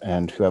workers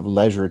and who have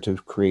leisure to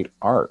create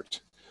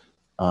art.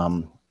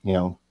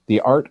 The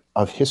art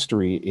of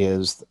history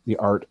is the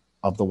art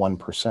of the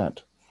 1%.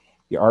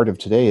 The art of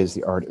today is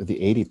the art of the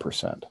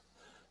 80%.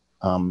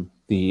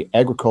 The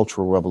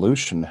agricultural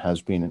revolution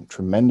has been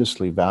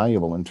tremendously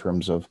valuable in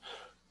terms of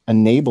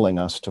enabling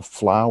us to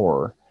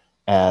flower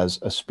as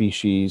a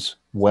species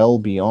well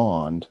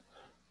beyond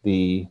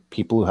the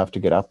people who have to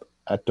get up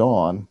at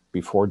dawn,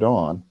 before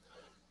dawn,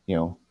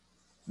 11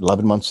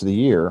 months of the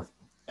year,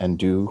 and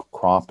do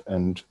crop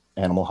and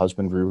animal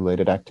husbandry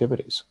related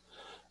activities.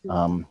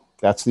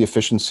 That's the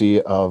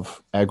efficiency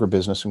of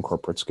agribusiness and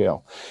corporate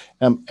scale.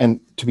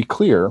 And to be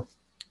clear,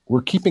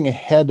 we're keeping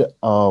ahead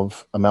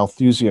of a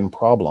Malthusian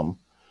problem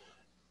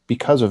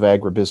because of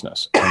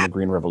agribusiness and the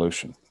Green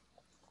Revolution.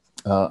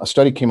 A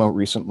study came out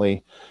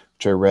recently,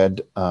 which I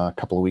read a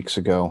couple of weeks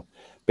ago.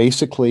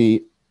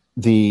 Basically,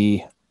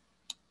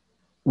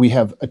 we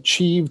have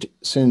achieved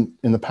in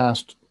the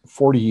past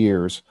 40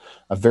 years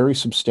a very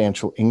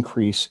substantial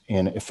increase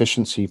in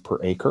efficiency per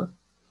acre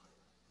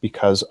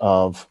because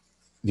of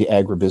the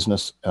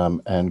agribusiness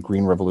and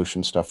Green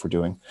Revolution stuff we're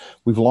doing.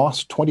 We've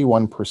lost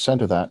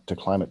 21% of that to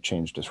climate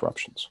change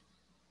disruptions.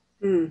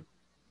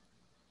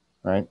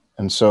 Right?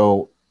 And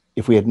so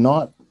if we had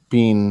not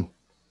been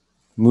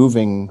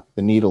moving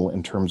the needle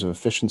in terms of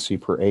efficiency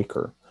per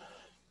acre,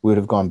 we would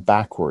have gone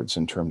backwards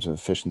in terms of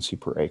efficiency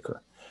per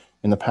acre.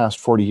 In the past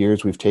 40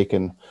 years, we've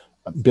taken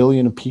 1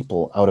 billion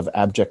people out of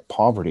abject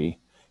poverty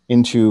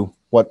into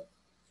what,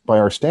 by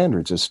our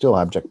standards, is still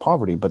abject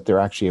poverty, but they're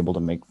actually able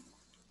to make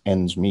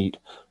ends meet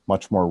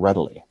much more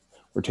readily.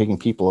 We're taking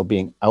people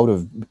being out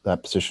of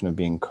that position of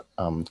being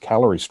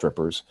calorie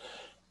strippers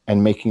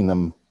and making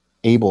them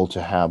able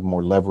to have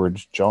more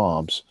leveraged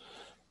jobs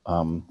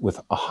with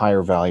a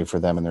higher value for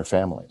them and their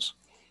families.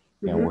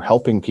 We're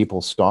helping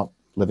people stop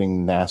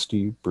living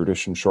nasty,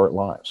 brutish, and short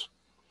lives.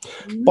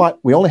 But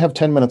we only have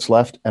 10 minutes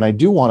left, and I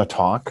do want to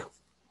talk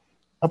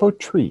about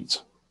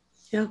trees.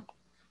 Yeah.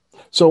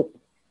 So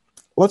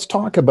let's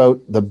talk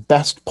about the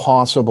best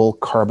possible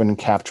carbon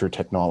capture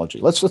technology.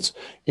 Let's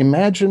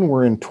imagine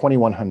we're in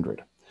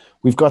 2100.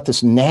 We've got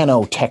this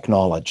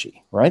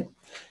nanotechnology, right?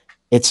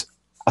 It's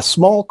a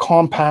small,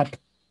 compact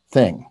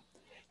thing,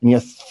 and you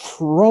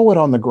throw it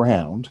on the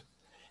ground,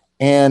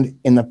 and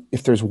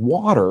if there's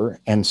water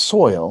and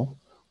soil,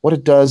 what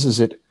it does is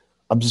it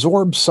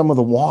absorbs some of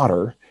the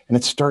water and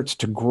it starts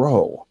to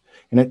grow,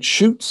 and it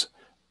shoots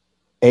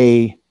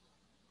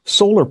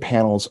solar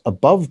panels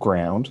above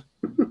ground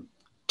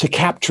to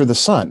capture the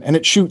sun, and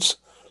it shoots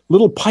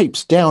little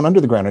pipes down under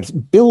the ground, and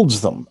it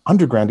builds them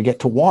underground to get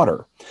to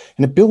water,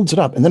 and it builds it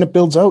up, and then it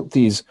builds out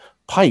these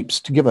pipes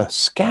to give a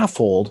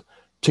scaffold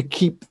to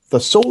keep the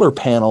solar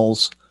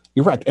panels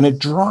erect, and it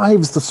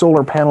drives the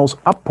solar panels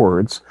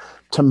upwards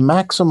to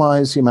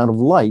maximize the amount of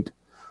light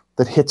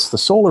that hits the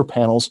solar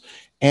panels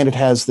And it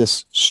has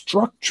this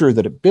structure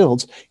that it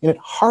builds, and it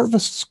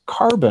harvests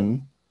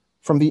carbon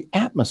from the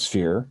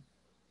atmosphere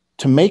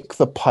to make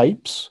the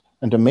pipes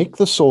and to make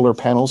the solar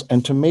panels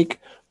and to make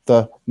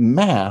the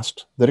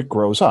mast that it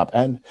grows up.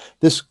 And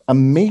this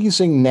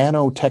amazing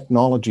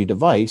nanotechnology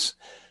device,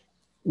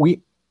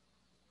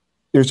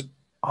 there's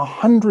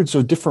hundreds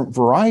of different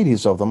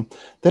varieties of them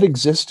that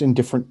exist in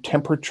different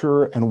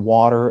temperature and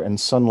water and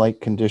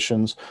sunlight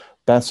conditions.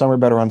 Some are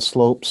better on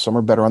slopes, some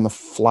are better on the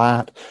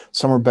flat,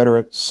 some are better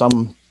at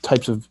some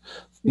types of,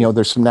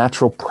 there's some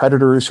natural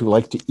predators who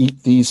like to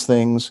eat these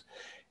things.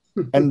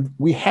 And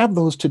we have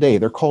those today.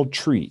 They're called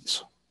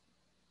trees.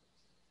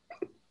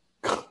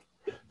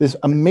 This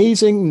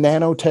amazing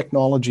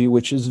nanotechnology,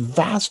 which is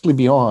vastly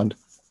beyond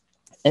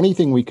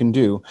anything we can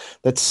do,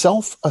 that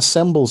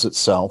self-assembles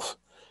itself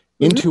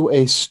into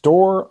a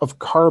store of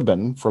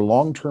carbon for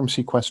long-term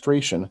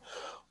sequestration.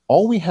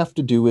 All we have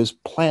to do is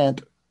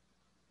plant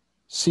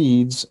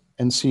seeds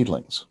and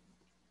seedlings.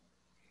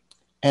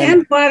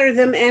 And water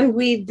them and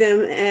weed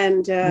them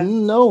and...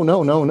 No.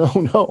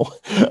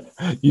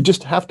 You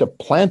just have to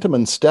plant them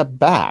and step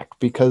back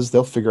because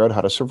they'll figure out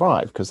how to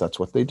survive, because that's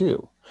what they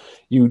do.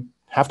 You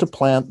have to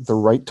plant the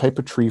right type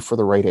of tree for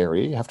the right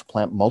area. You have to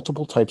plant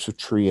multiple types of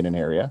tree in an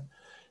area,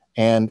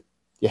 and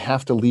you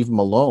have to leave them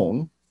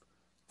alone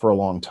for a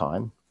long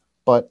time.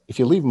 But if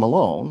you leave them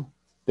alone,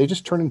 they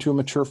just turn into a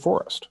mature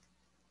forest.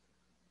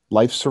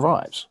 Life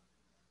survives.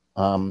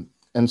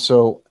 And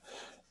so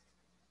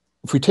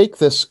if we take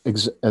this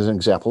as an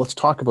example, let's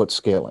talk about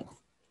scaling.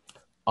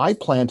 I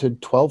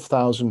planted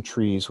 12,000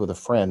 trees with a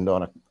friend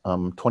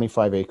on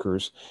 25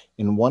 acres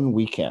in one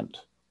weekend.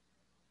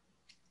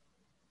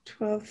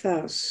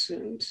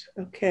 12,000.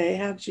 Okay,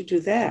 how did you do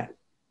that?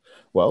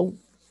 Well,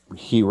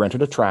 he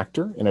rented a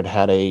tractor, and it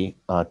had a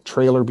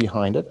trailer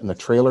behind it, and the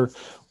trailer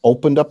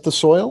opened up the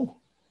soil,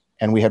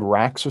 and we had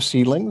racks of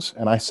seedlings,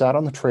 and I sat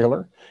on the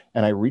trailer,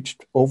 and I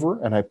reached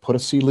over and I put a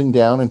seedling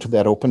down into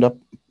that opened up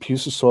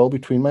piece of soil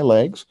between my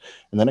legs,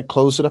 and then it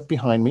closed it up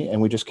behind me,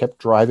 and we just kept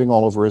driving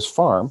all over his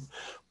farm,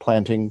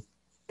 planting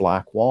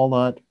black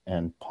walnut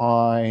and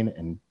pine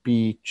and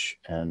beech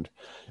and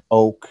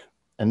oak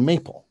and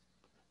maple.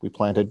 We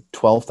planted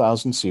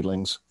 12,000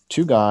 seedlings,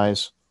 2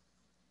 guys,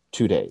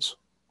 2 days.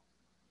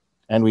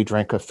 And we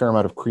drank a fair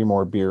amount of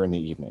Creemore beer in the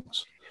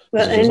evenings.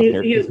 Well, and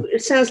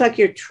it sounds like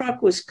your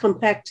truck was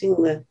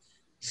compacting the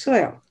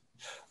soil.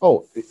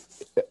 Oh,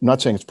 I'm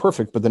not saying it's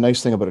perfect, but the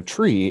nice thing about a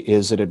tree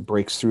is that it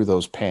breaks through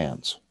those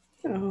pans.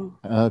 Oh.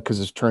 Because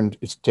it's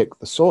took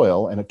the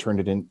soil and it turned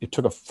it in. It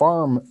took a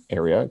farm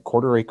area, a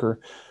quarter acre,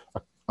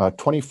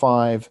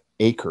 25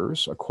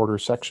 acres, a quarter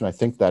section, I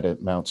think that it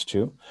amounts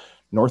to,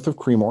 north of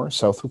Creemore,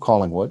 south of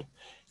Collingwood,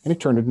 and it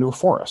turned it into a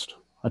forest.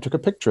 I took a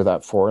picture of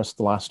that forest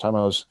the last time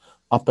I was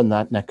up in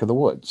that neck of the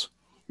woods.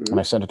 And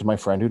I sent it to my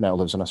friend who now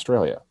lives in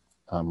Australia,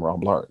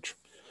 Rob Large.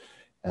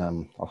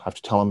 I'll have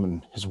to tell him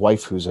and his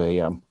wife, who's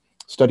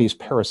studies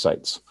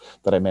parasites,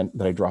 that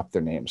I dropped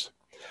their names.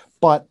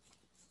 But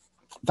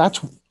that's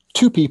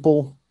 2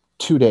 people,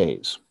 2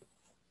 days,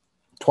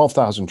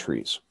 12,000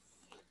 trees.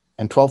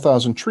 And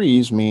 12,000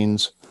 trees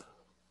means,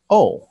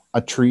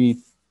 a tree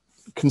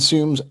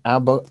consumes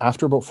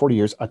after about 40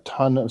 years, a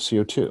ton of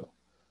CO2.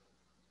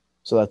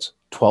 So that's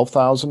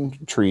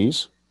 12,000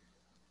 trees.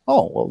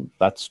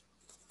 That's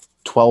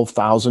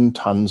 12,000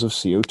 tons of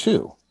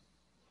CO2.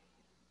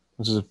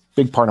 This is a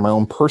big part of my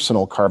own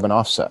personal carbon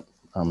offset,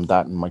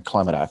 that and my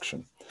climate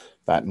action,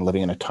 that and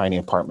living in a tiny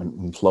apartment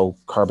with low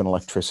carbon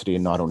electricity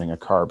and not owning a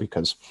car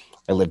because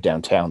I live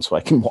downtown so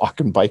I can walk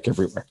and bike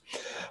everywhere.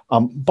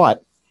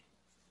 But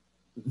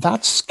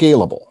that's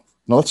scalable.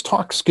 Now let's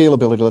talk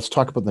scalability. Let's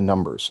talk about the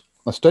numbers.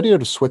 A study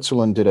out of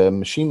Switzerland did a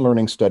machine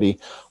learning study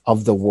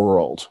of the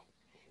world.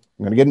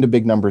 I'm going to get into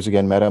big numbers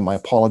again, Meta. My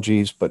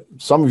apologies, but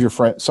some of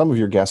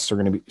your guests are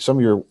going to be, some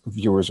of your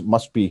viewers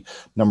must be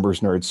numbers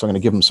nerds, so I'm going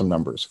to give them some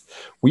numbers.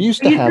 We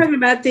used to have. Are you talking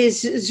about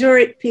these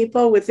Zurich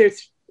people with their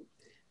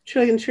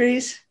trillion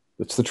trees?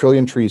 It's the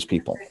trillion trees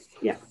people.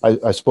 Yeah.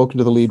 I spoke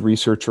to the lead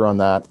researcher on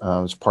that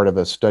as part of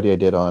a study I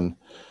did on.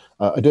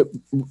 I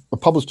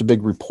published a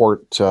big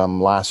report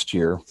last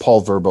year. Paul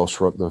Verbos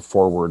wrote the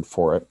foreword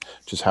for it,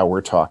 which is how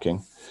we're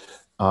talking.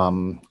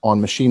 On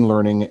machine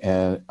learning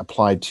and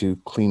applied to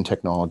clean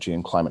technology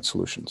and climate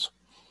solutions.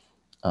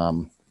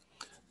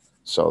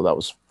 So that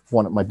was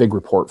one of my big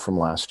report from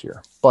last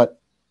year. But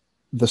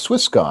the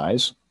Swiss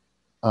guys,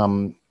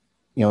 there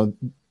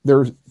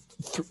are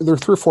 3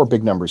 or 4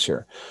 big numbers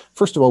here.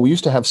 First of all, we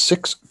used to have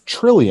 6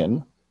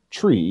 trillion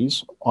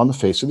trees on the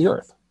face of the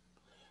earth.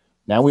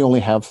 Now we only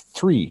have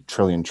 3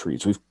 trillion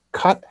trees. We've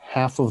cut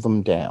half of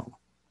them down.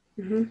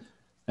 And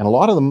a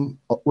lot of them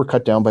were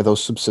cut down by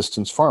those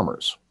subsistence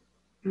farmers.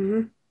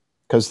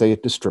 Because they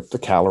had to strip the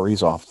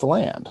calories off the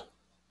land,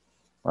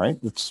 right?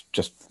 It's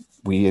just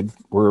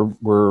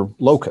we're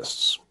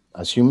locusts.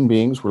 As human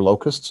beings, we're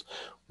locusts.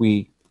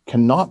 We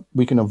can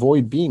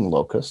avoid being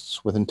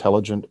locusts with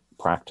intelligent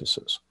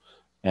practices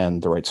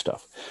and the right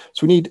stuff.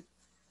 So we need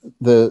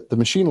the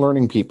machine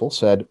learning people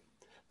said,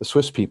 the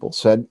Swiss people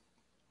said,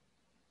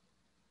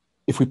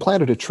 if we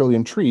planted 1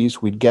 trillion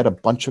trees, we'd get a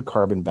bunch of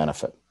carbon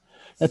benefit.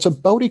 That's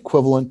about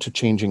equivalent to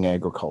changing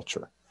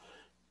agriculture.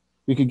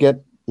 We could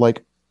get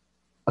like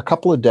a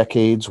couple of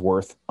decades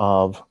worth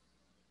of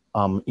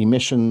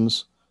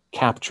emissions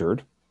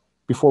captured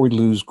before we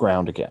lose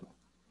ground again,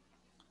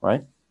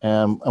 right?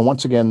 And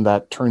once again,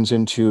 that turns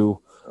into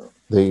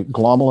the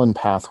glomalin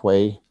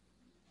pathway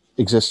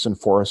exists in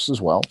forests as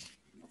well.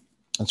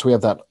 And so we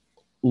have that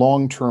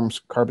long-term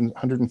carbon,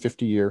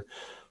 150-year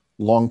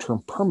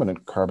long-term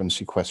permanent carbon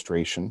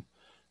sequestration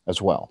as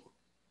well.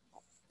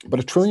 But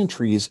 1 trillion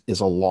trees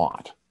is a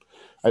lot.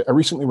 I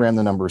recently ran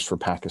the numbers for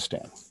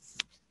Pakistan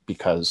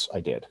because I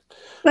did.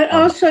 But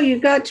also you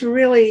got to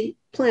really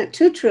plant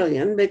 2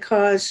 trillion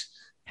because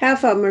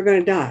half of them are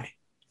going to die.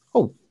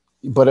 Oh,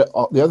 but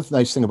the other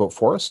nice thing about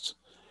forests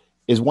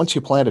is once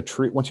you plant a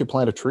tree,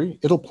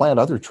 it'll plant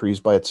other trees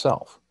by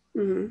itself.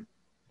 Mm-hmm.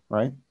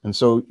 Right? And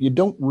so you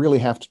don't really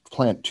have to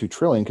plant 2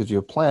 trillion because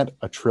you plant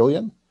 1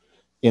 trillion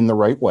in the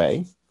right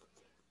way.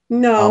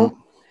 No,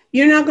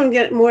 you're not going to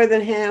get more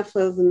than half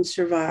of them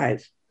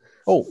survive.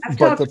 Oh,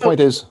 but the point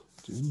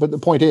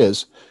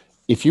is,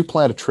 if you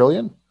plant 1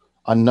 trillion,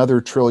 another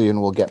 1 trillion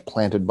will get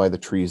planted by the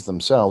trees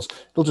themselves.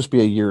 It'll just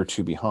be a year or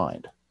two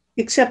behind.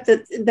 Except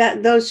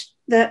that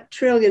 1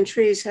 trillion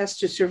trees has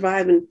to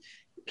survive and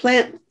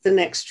plant the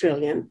next 1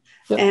 trillion.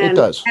 Yeah, and it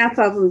does. Half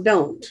of them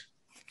don't.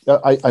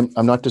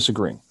 I'm not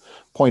disagreeing.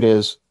 Point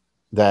is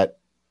that,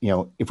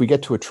 if we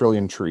get to 1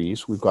 trillion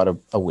trees, we've got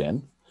a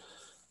win.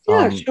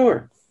 Yeah,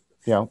 sure.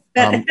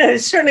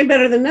 It's certainly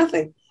better than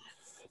nothing.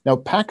 Now,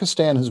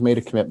 Pakistan has made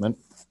a commitment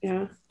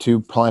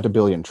to plant 1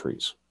 billion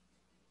trees.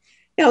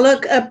 Yeah,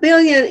 look, 1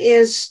 billion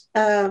is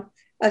 1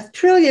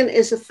 trillion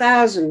is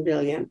 1,000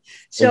 billion.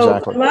 So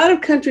exactly. A lot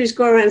of countries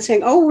go around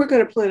saying, "Oh, we're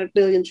going to plant 1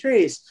 billion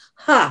trees."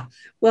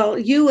 Well,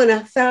 you and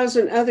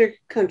 1,000 other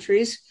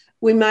countries,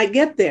 we might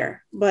get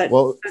there, but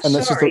and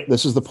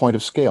this is the point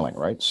of scaling,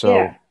 right?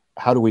 So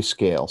how do we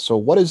scale? So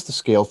what is the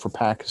scale for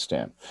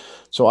Pakistan?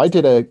 So I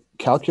did a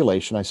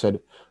calculation. I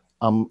said,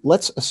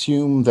 let's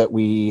assume that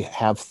we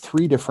have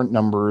 3 different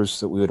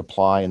numbers that we would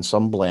apply in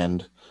some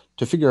blend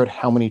to figure out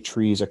how many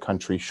trees a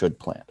country should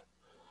plant.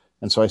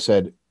 And so I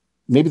said,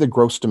 maybe the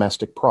gross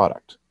domestic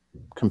product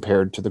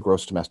compared to the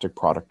gross domestic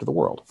product of the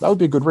world. That would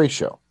be a good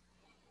ratio,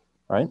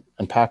 right?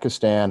 And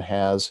Pakistan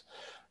has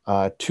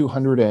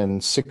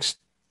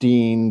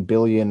 216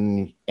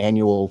 billion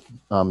annual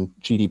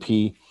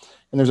GDP,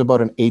 and there's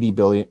about an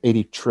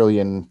 80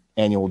 trillion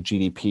annual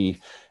GDP.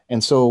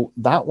 And so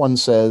that one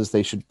says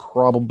they should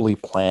probably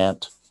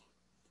plant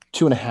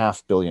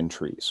 2.5 billion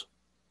trees.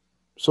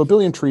 So 1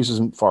 billion trees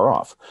isn't far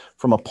off.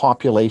 From a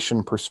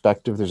population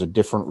perspective, there's a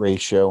different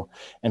ratio.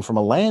 And from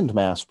a land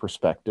mass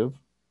perspective,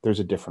 there's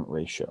a different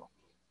ratio.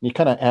 And you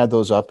kind of add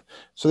those up.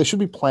 So they should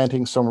be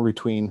planting somewhere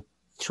between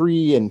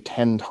 3 and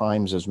 10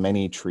 times as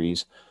many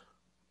trees,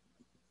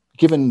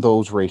 given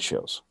those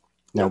ratios.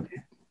 Now,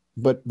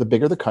 but the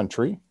bigger the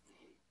country,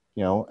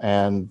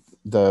 and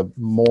the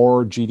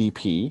more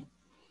GDP,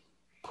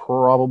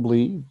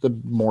 probably the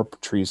more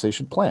trees they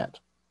should plant,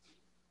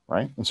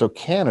 right? And so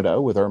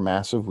Canada, with our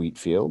massive wheat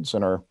fields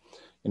and our,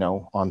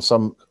 on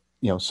some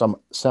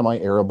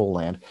semi-arable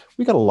land,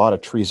 we got a lot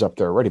of trees up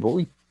there already, but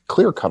we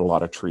clear cut a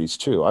lot of trees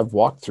too. I've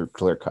walked through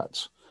clear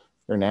cuts.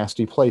 They're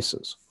nasty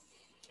places.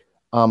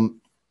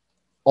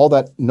 All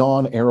that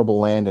non-arable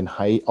land in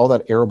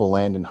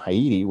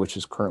Haiti, which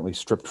is currently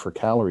stripped for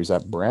calories,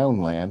 that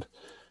brown land,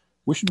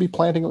 we should be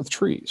planting it with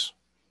trees.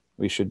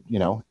 We should,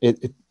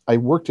 I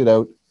worked it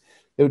out.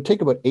 It would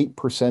take about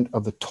 8%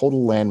 of the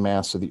total land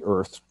mass of the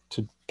earth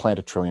to plant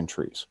 1 trillion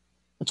trees.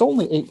 It's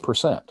only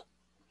 8%.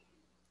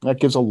 That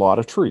gives a lot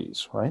of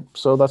trees, right?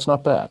 So that's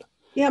not bad.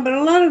 Yeah, but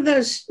a lot of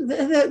those,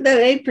 that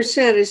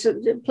 8% is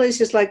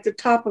places like the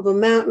top of a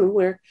mountain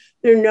where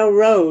there are no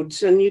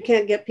roads and you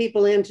can't get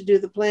people in to do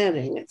the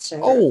planting,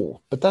 etc. Oh,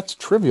 but that's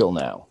trivial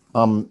now,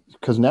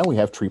 because now we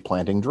have tree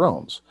planting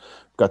drones.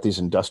 We've got these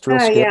industrial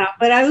scale. Yeah,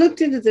 but I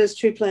looked into those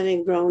tree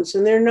planting drones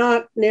and they're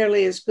not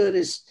nearly as good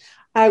as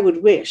I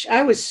would wish.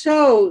 I was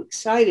so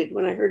excited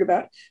when I heard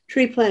about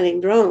tree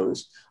planting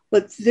drones,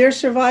 but their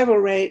survival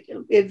rate,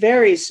 it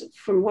varies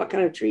from what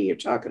kind of tree you're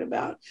talking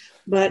about.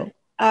 But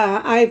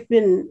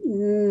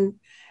the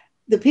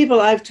people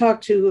I've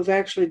talked to who've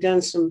actually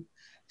done some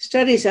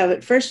studies of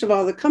it, first of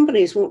all, the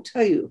companies won't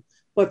tell you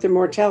what their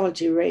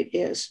mortality rate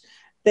is.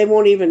 They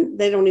don't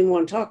even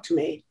want to talk to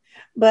me.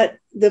 But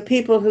the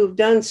people who've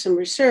done some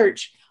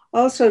research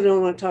also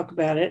don't want to talk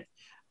about it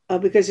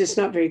because it's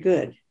not very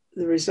good,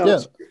 the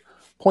results. Yeah.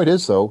 Point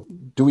is, though,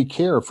 do we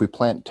care if we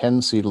plant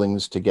 10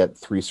 seedlings to get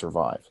 3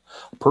 survive?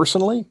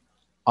 Personally,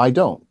 I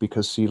don't,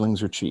 because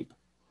seedlings are cheap.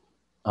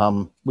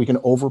 We can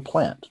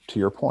overplant, to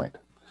your point.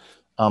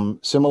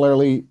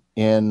 Similarly,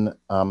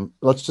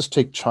 let's just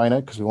take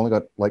China, because we've only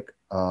got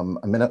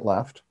a minute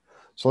left.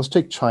 So let's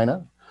take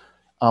China.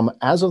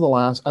 As of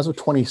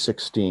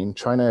 2016,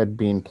 China had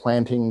been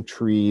planting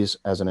trees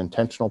as an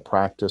intentional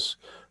practice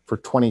for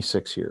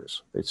 26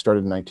 years. They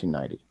started in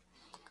 1990.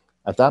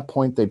 At that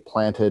point, they'd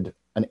planted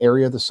an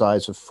area the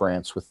size of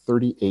France with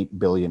 38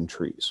 billion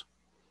trees.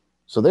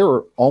 So they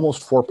were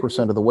almost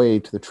 4% of the way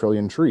to the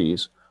trillion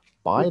trees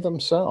by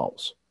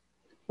themselves.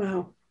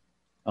 Wow.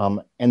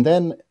 And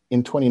then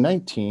in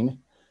 2019,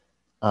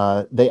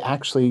 they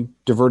actually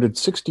diverted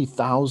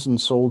 60,000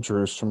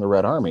 soldiers from the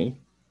Red Army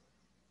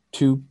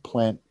to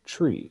plant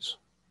trees.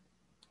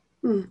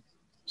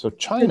 So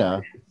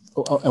China,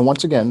 and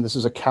once again, this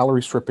is a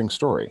calorie stripping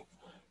story.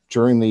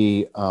 During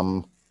the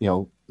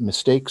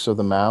mistakes of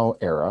the Mao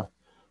era,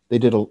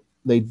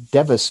 they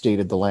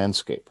devastated the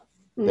landscape.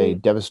 They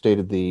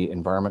devastated the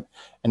environment,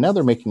 and now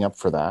they're making up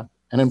for that.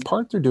 And in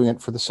part, they're doing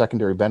it for the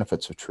secondary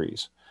benefits of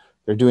trees.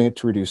 They're doing it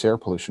to reduce air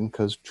pollution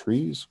because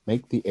trees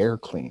make the air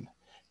clean.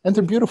 And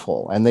they're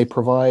beautiful, and they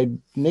provide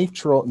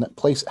natural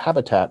place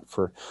habitat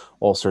for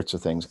all sorts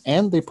of things.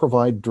 And they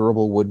provide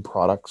durable wood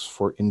products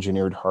for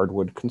engineered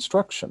hardwood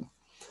construction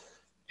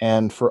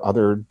and for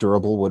other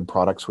durable wood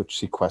products which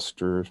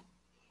sequester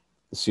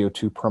the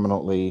CO2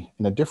 permanently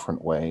in a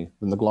different way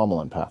than the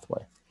glomalin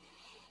pathway.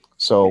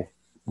 So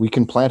we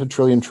can plant 1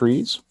 trillion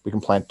trees. We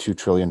can plant 2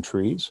 trillion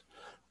trees.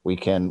 We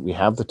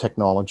have the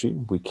technology.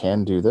 We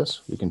can do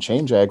this. We can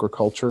change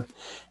agriculture.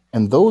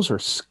 And those are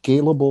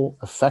scalable,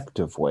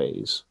 effective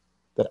ways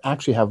that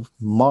actually have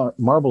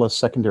marvelous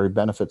secondary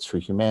benefits for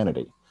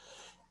humanity.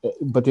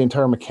 But the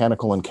entire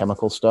mechanical and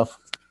chemical stuff,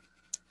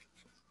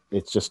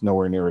 it's just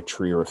nowhere near a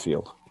tree or a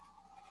field.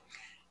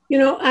 You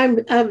know, I'm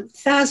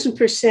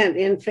 1,000%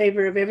 in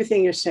favor of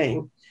everything you're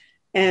saying.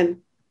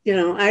 And, you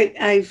know,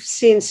 I've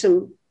seen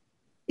some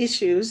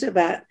issues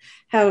about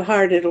how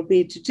hard it'll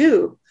be to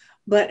do.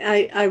 But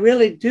I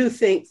really do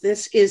think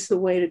this is the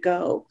way to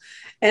go.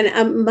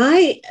 And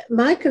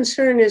my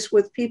concern is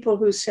with people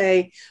who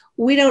say,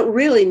 we don't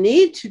really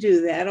need to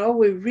do that. All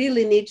we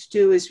really need to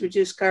do is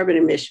reduce carbon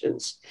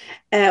emissions.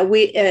 And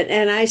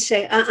I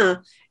say,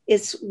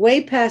 it's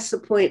way past the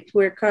point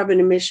where carbon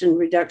emission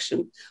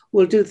reduction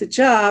will do the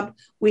job.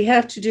 We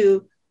have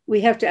to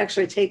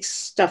actually take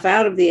stuff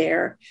out of the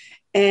air,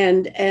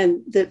 and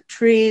the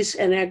trees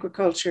and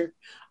agriculture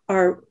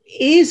are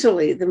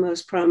easily the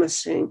most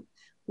promising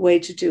way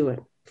to do it,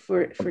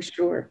 for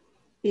sure.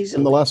 Easily.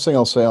 And the last thing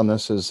I'll say on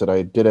this is that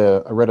I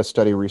read a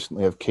study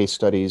recently of case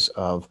studies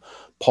of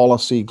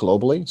policy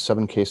globally,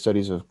 7 case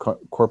studies of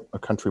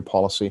country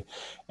policy.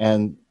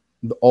 And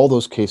all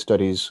those case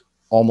studies,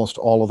 almost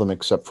all of them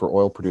except for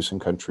oil producing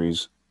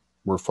countries,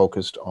 were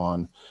focused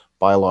on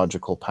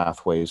biological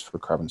pathways for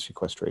carbon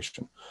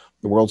sequestration.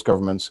 The world's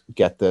governments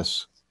get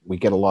this. We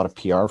get a lot of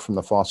PR from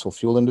the fossil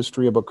fuel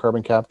industry about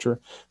carbon capture.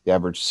 The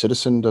average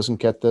citizen doesn't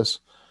get this,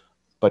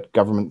 but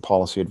government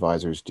policy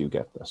advisors do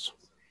get this.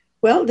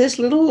 Well, this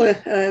little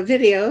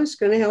video is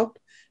going to help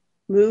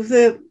move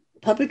the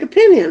public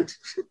opinion.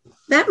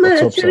 That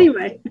much,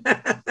 anyway.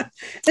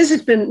 This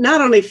has been not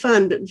only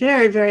fun, but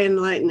very, very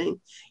enlightening.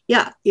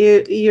 Yeah,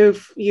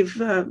 you've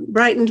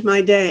brightened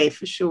my day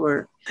for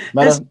sure.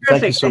 Meta,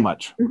 thank you so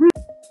much.